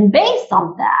corruption. And based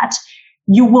on that,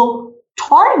 you will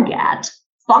target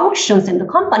functions in the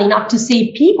company, not to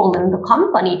say people in the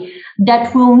company,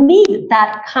 that will need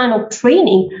that kind of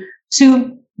training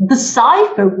to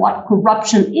decipher what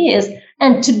corruption is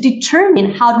and to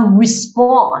determine how to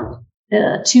respond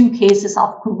to cases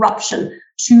of corruption,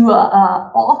 to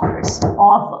authors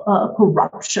of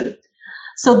corruption.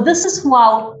 So this is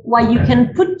why you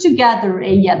can put together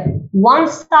a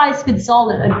one-size-fits-all,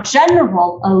 a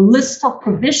general list of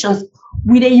provisions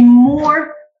with a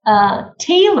more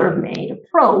tailor-made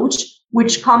approach,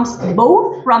 which comes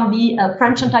both from the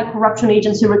French Anti-Corruption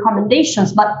Agency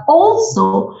recommendations, but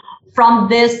also from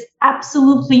this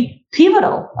absolutely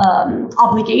pivotal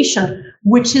obligation,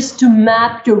 which is to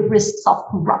map your risks of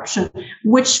corruption,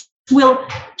 which will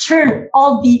turn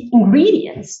all the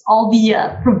ingredients, all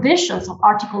the provisions of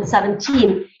Article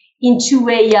 17 into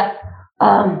a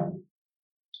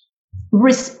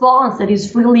response that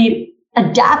is really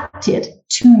adapted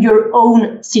to your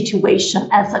own situation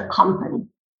as a company.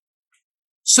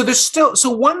 So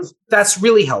one that's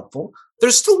really helpful.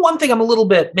 There's still one thing I'm a little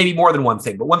bit, maybe more than one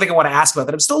thing, but one thing I want to ask about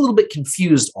that I'm still a little bit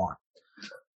confused on.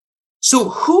 So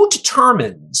who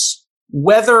determines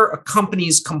whether a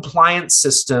company's compliance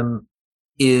system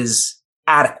is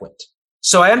adequate?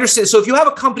 So I understand. So if you have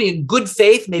a company in good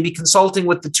faith, maybe consulting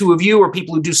with the two of you or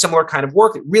people who do similar kind of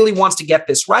work that really wants to get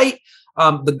this right,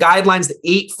 the guidelines, the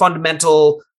 8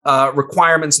 fundamental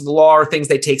requirements of the law are things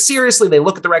they take seriously. They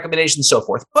look at the recommendations and so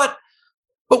forth. But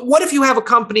what if you have a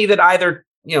company that either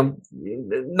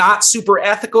not super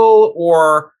ethical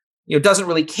or doesn't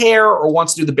really care or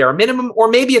wants to do the bare minimum, or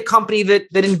maybe a company that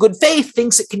in good faith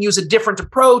thinks it can use a different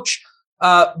approach,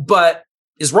 but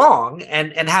is wrong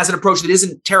and has an approach that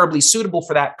isn't terribly suitable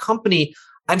for that company?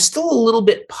 I'm a little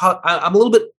bit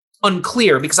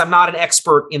unclear because I'm not an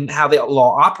expert in how the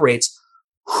law operates.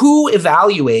 Who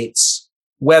evaluates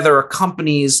whether a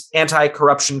company's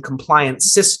anti-corruption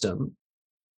compliance system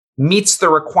meets the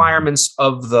requirements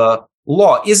of the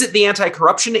law? Is it the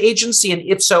Anti-Corruption Agency? And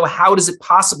if so, how does it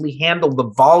possibly handle the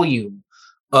volume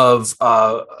of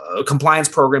compliance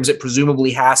programs it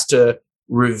presumably has to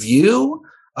review?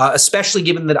 Especially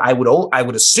given that I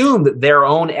would assume that their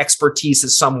own expertise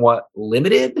is somewhat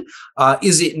limited.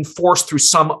 Is it enforced through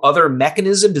some other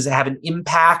mechanism? Does it have an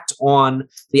impact on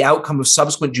the outcome of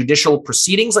subsequent judicial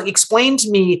proceedings? Like, explain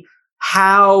to me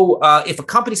how, if a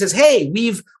company says, "Hey,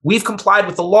 we've complied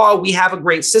with the law, we have a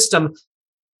great system,"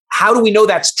 how do we know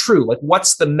that's true? Like,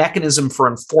 what's the mechanism for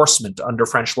enforcement under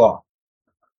French law?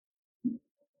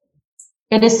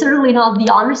 It is certainly not the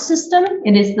honor system.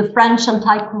 It is the French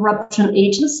Anti-Corruption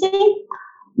Agency,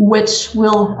 which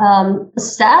will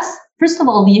assess, first of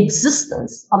all, the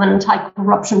existence of an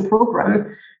anti-corruption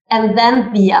program, and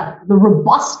then the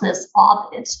robustness of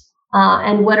it,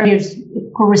 and whether it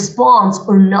corresponds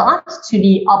or not to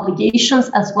the obligations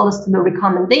as well as to the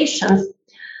recommendations.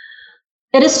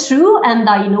 It is true, and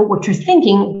I know what you're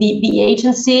thinking. The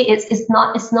agency is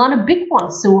not a big one.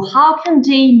 So how can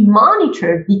they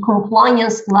monitor the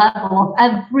compliance level of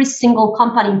every single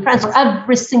company in France, or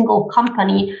every single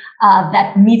company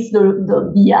that meets the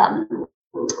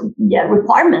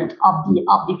requirement of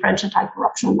the French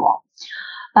anti-corruption law?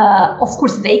 Of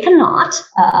course, they cannot.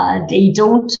 They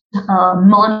don't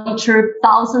monitor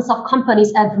thousands of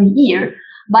companies every year.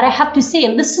 But I have to say,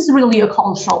 and this is really a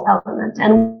cultural element,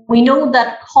 and we know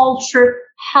that culture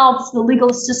helps the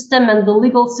legal system, and the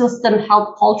legal system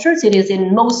helps cultures. It is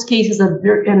in most cases a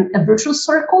virtuous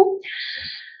circle.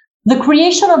 The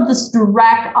creation of this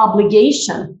direct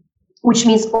obligation, which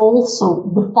means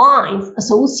also the fines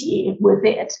associated with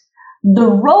it, the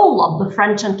role of the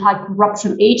French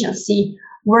anti-corruption agency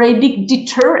were a big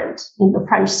deterrent in the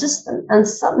French system. And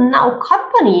so now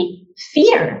companies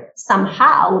fear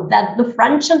somehow that the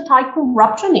French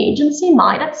anti-corruption agency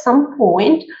might at some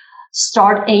point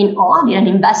start an audit, an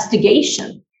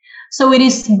investigation. So it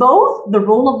is both the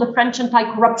role of the French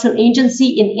anti-corruption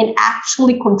agency in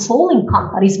actually controlling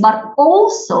companies, but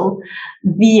also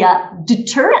the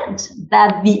deterrent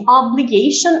that the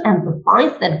obligation and the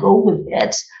fines that go with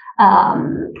it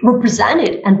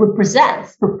represented and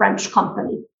represents the French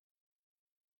company.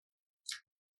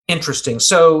 Interesting.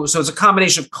 So it's a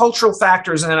combination of cultural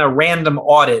factors and then a random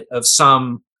audit of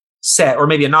some set, or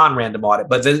maybe a non-random audit,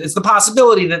 but it's the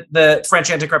possibility that the French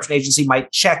anti-corruption agency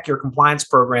might check your compliance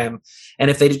program. And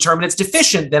if they determine it's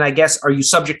deficient, then I guess, are you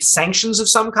subject to sanctions of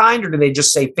some kind, or do they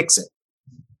just say fix it?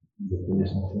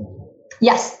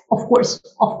 Yes, of course.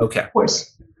 Of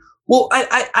course. Well,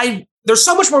 I there's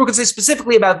so much more we could say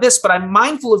specifically about this, but I'm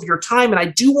mindful of your time, and I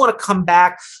do want to come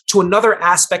back to another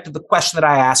aspect of the question that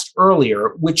I asked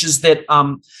earlier, which is that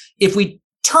if we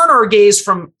turn our gaze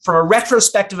from a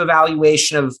retrospective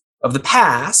evaluation of the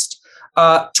past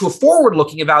to a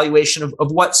forward-looking evaluation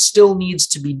of what still needs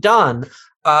to be done,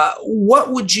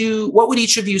 what would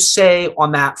each of you say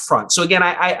on that front? So again,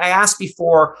 I asked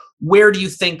before, where do you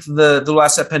think the loi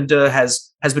Sapin II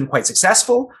has been quite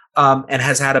successful and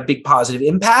has had a big positive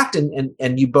impact?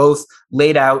 And you both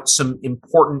laid out some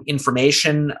important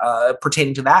information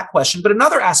pertaining to that question. But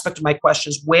another aspect of my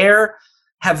question is, where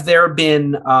have there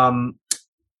been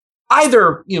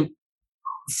either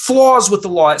flaws with the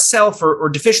law itself or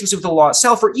deficiency with the law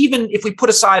itself, or even if we put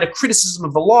aside a criticism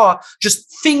of the law,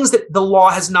 just things that the law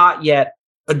has not yet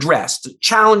addressed,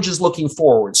 challenges looking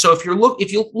forward. So if you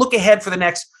look ahead for the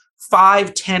next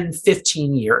 5, 10,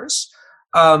 15 years,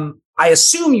 I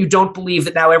assume you don't believe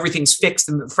that now everything's fixed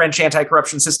and the French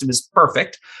anti-corruption system is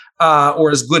perfect or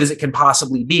as good as it can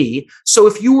possibly be. So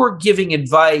if you were giving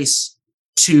advice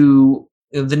to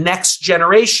the next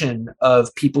generation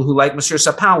of people who, like Monsieur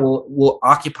Sapin, will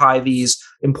occupy these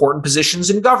important positions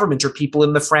in government, or people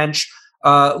in the French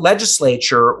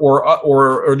legislature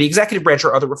or the executive branch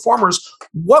or other reformers,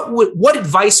 what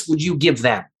advice would you give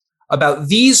them about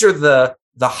these are the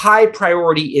high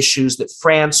priority issues that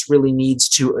France really needs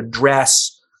to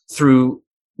address through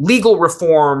legal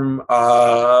reform,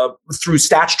 through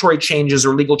statutory changes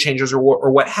or legal changes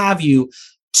or what have you,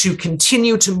 to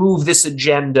continue to move this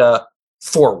agenda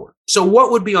forward? So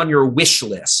what would be on your wish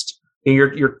list,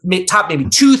 your top maybe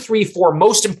 2, 3, 4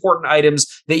 most important items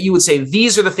that you would say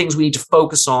these are the things we need to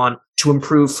focus on to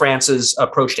improve France's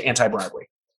approach to anti-bribery?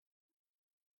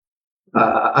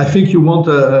 I think you want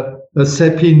a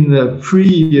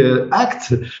Sapin-free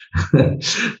act.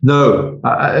 No,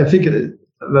 I think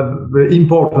very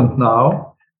important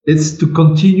now is to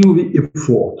continue the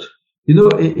effort.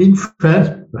 In France,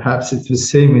 perhaps it's the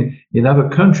same in other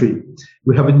countries.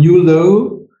 We have a new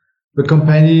law. The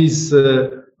companies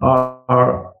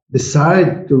are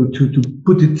decide to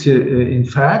put it in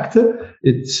fact.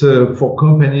 It's for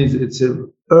companies, it's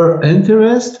our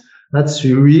interest. That's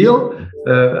real.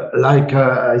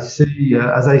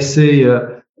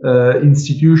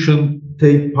 Institution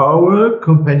take power.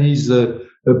 Companies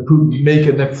make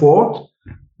an effort,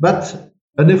 but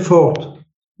an effort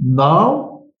now.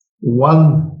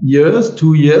 1 year,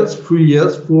 2 years, 3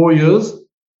 years, 4 years,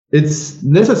 it's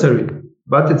necessary,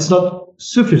 but it's not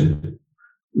sufficient.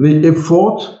 The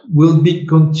effort will be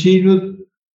continued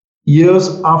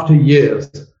years after years.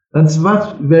 That's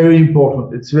very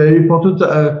important. It's very important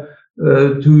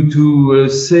to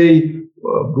say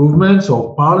governments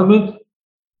or parliament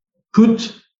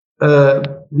put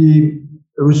the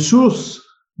resource,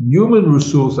 human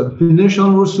resource and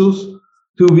financial resource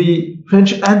to the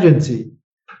French agency.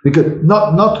 Because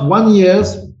not 1 year,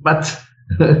 but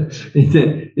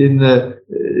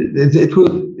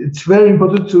it's very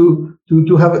important to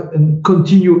have a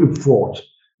continued effort,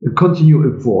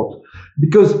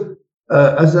 because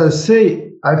as I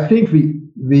say, I think the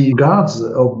the regards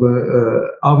of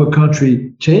our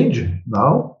country change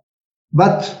now,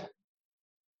 but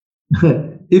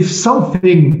if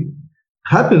something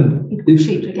happened,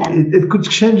 it could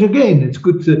change again. It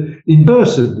could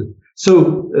inverse it.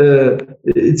 So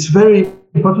it's very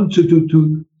important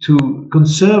to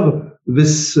conserve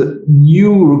this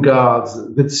new regards,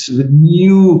 this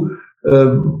new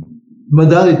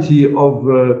modality of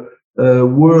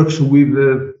works with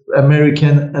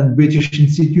American and British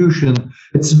institutions.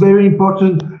 It's very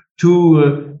important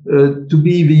to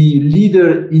be the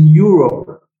leader in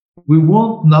Europe. We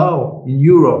want now in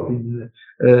Europe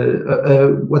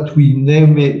what we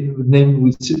name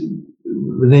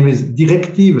the name is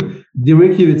directive.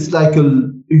 Directive. It's like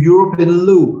a European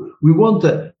law. We want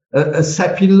a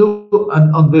Sapin law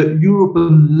on the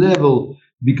European level,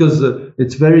 because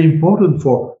it's very important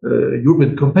for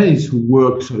European companies who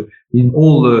work in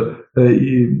all the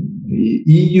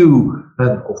EU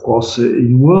and, of course,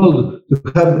 in world, to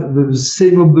have the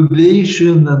same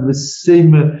obligation and the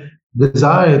same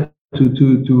desire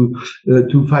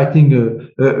to fighting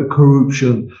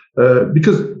corruption.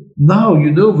 Because now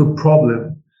the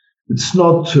problem. It's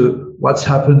not what's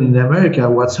happened in America,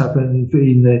 what's happened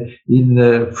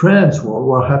in France, or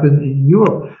what happened in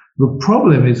Europe. The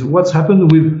problem is what's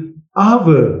happened with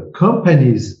other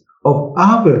companies of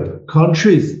other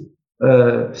countries.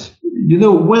 When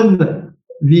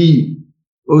the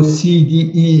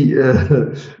OCDE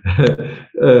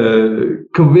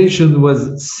convention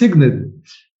was signed,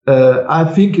 I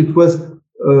think it was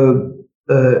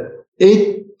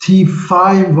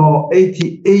 85 or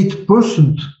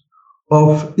 88%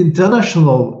 of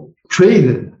international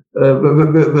trade,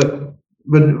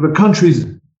 the countries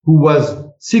who was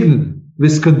signed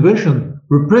this convention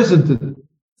represented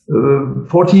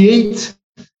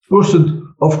 48%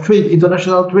 of trade,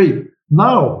 international trade.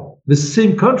 Now, the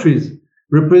same countries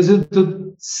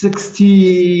represented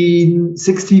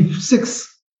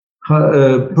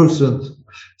 66%.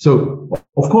 So,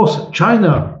 of course,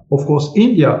 China, of course,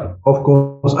 India, of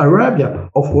course, Arabia,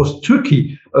 of course,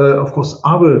 Turkey, of course,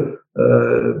 other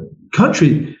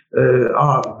countries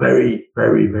are very,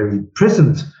 very, very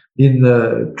present in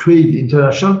trade,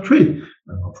 international trade.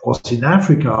 Of course, in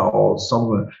Africa or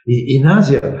somewhere in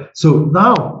Asia. So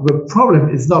now the problem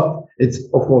is not, it's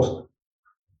of course,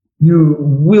 you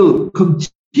will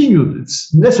continue,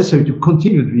 it's necessary to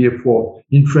continue the effort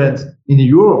in France, in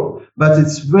Europe, but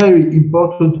it's very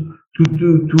important to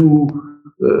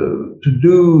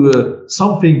do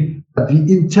something at the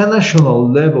international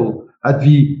level, at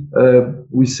the,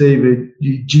 we say the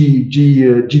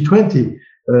G20,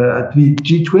 at the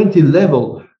G20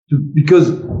 level,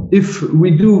 because if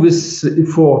we do this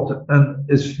effort and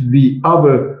if the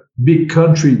other big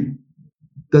country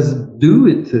doesn't do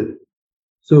it,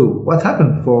 so what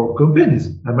happened for companies,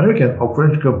 American or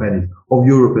French companies or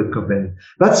European companies?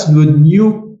 That's the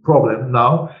new problem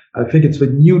now. I think it's the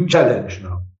new challenge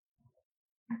now.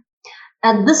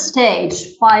 At this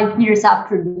stage, 5 years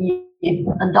after the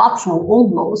adoption,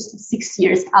 almost 6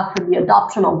 years after the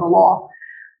adoption of the law,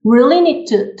 we really need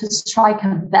to strike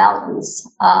a balance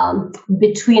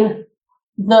between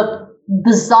the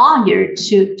desire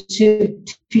to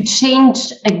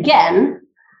change again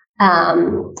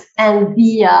and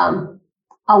the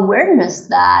awareness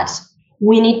that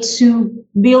we need to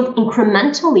build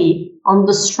incrementally on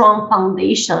the strong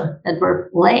foundation that were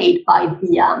laid by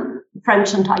the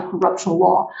French anti-corruption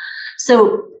law.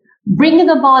 So bringing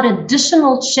about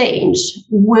additional change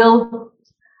will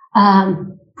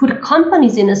put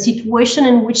companies in a situation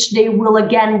in which they will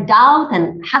again doubt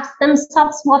and ask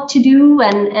themselves what to do,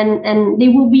 and they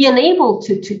will be unable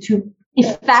to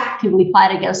effectively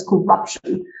fight against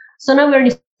corruption. So now we're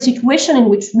in a situation in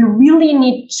which we really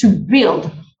need to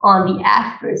build on the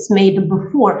efforts made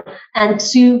before and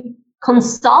to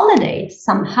consolidate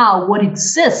somehow what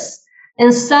exists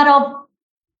instead of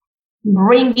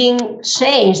bringing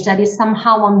change that is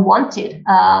somehow unwanted.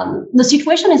 The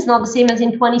situation is not the same as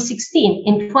in 2016.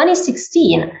 In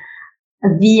 2016,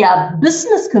 the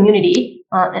business community,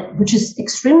 which is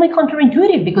extremely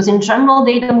counterintuitive because in general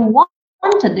they don't want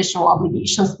additional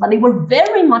obligations, but they were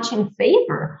very much in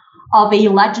favor of a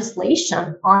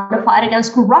legislation on the fight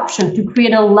against corruption to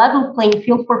create a level playing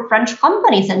field for French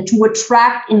companies and to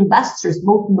attract investors,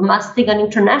 both domestic and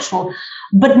international.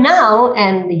 But now,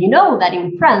 and you know that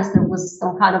in France, there was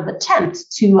some kind of attempt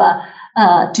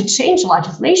to change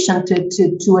legislation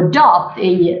to adopt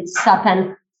a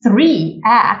Sapin 3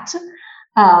 Act,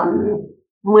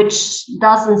 which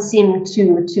doesn't seem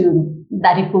to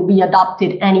that it will be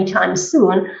adopted anytime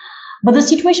soon. But the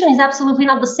situation is absolutely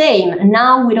not the same.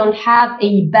 Now we don't have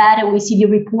a bad OECD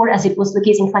report as it was the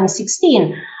case in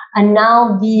 2016. And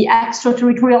now the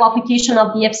extraterritorial application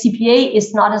of the FCPA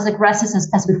is not as aggressive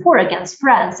as before against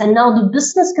France. And now the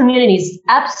business community is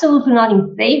absolutely not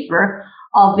in favor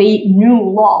of a new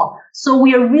law. So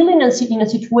we are really in a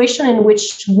situation in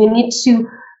which we need to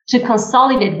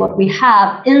consolidate what we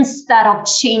have instead of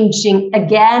changing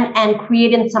again and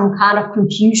creating some kind of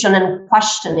confusion and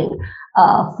questioning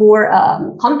for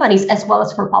companies as well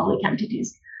as for public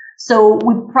entities. So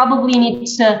we probably need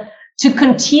to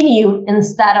continue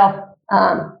instead of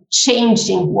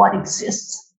changing what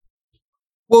exists.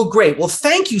 Well, great. Well,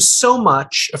 thank you so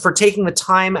much for taking the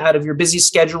time out of your busy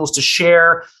schedules to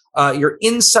share your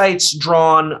insights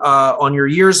drawn on your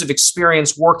years of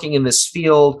experience working in this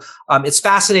field. It's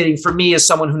fascinating for me as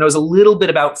someone who knows a little bit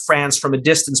about France from a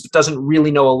distance, but doesn't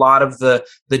really know a lot of the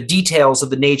details of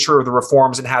the nature of the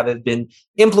reforms and how they've been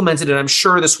implemented. And I'm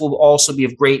sure this will also be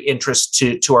of great interest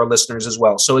to our listeners as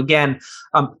well. So again,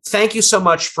 thank you so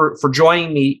much for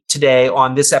joining me today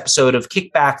on this episode of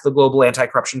Kickback, the Global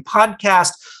Anti-Corruption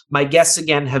Podcast. My guests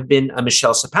again have been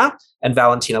Michel Sapin and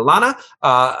Valentina Lana.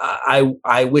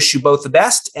 I wish you both the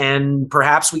best, and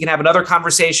perhaps we can have another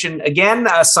conversation again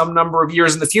some number of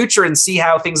years in the future and see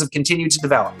how things have continued to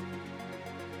develop.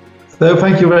 So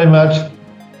thank you very much.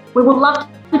 We would love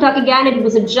to talk again. It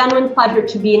was a genuine pleasure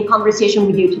to be in conversation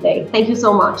with you today. Thank you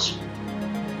so much.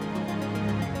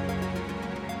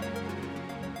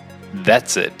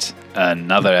 That's it.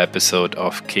 Another episode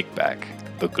of Kickback,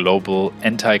 the Global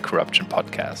Anti-Corruption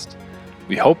Podcast.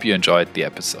 We hope you enjoyed the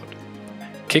episode.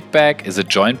 Kickback is a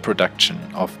joint production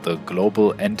of the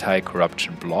Global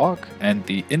Anti-Corruption blog and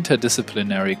the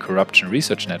Interdisciplinary Corruption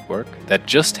Research Network that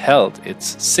just held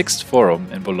its 6th forum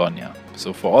in Bologna.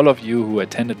 So for all of you who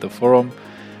attended the forum,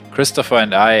 Christopher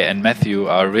and I and Matthew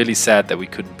are really sad that we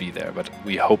couldn't be there, but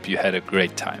we hope you had a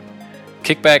great time.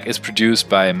 Kickback is produced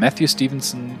by Matthew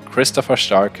Stevenson, Christopher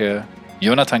Starke,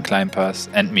 Jonathan Kleinpass,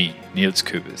 and me, Niels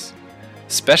Kübis.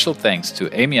 Special thanks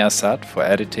to Amy Assad for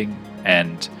editing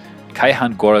and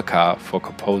Kaihan Gorka for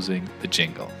composing the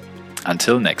jingle.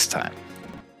 Until next time.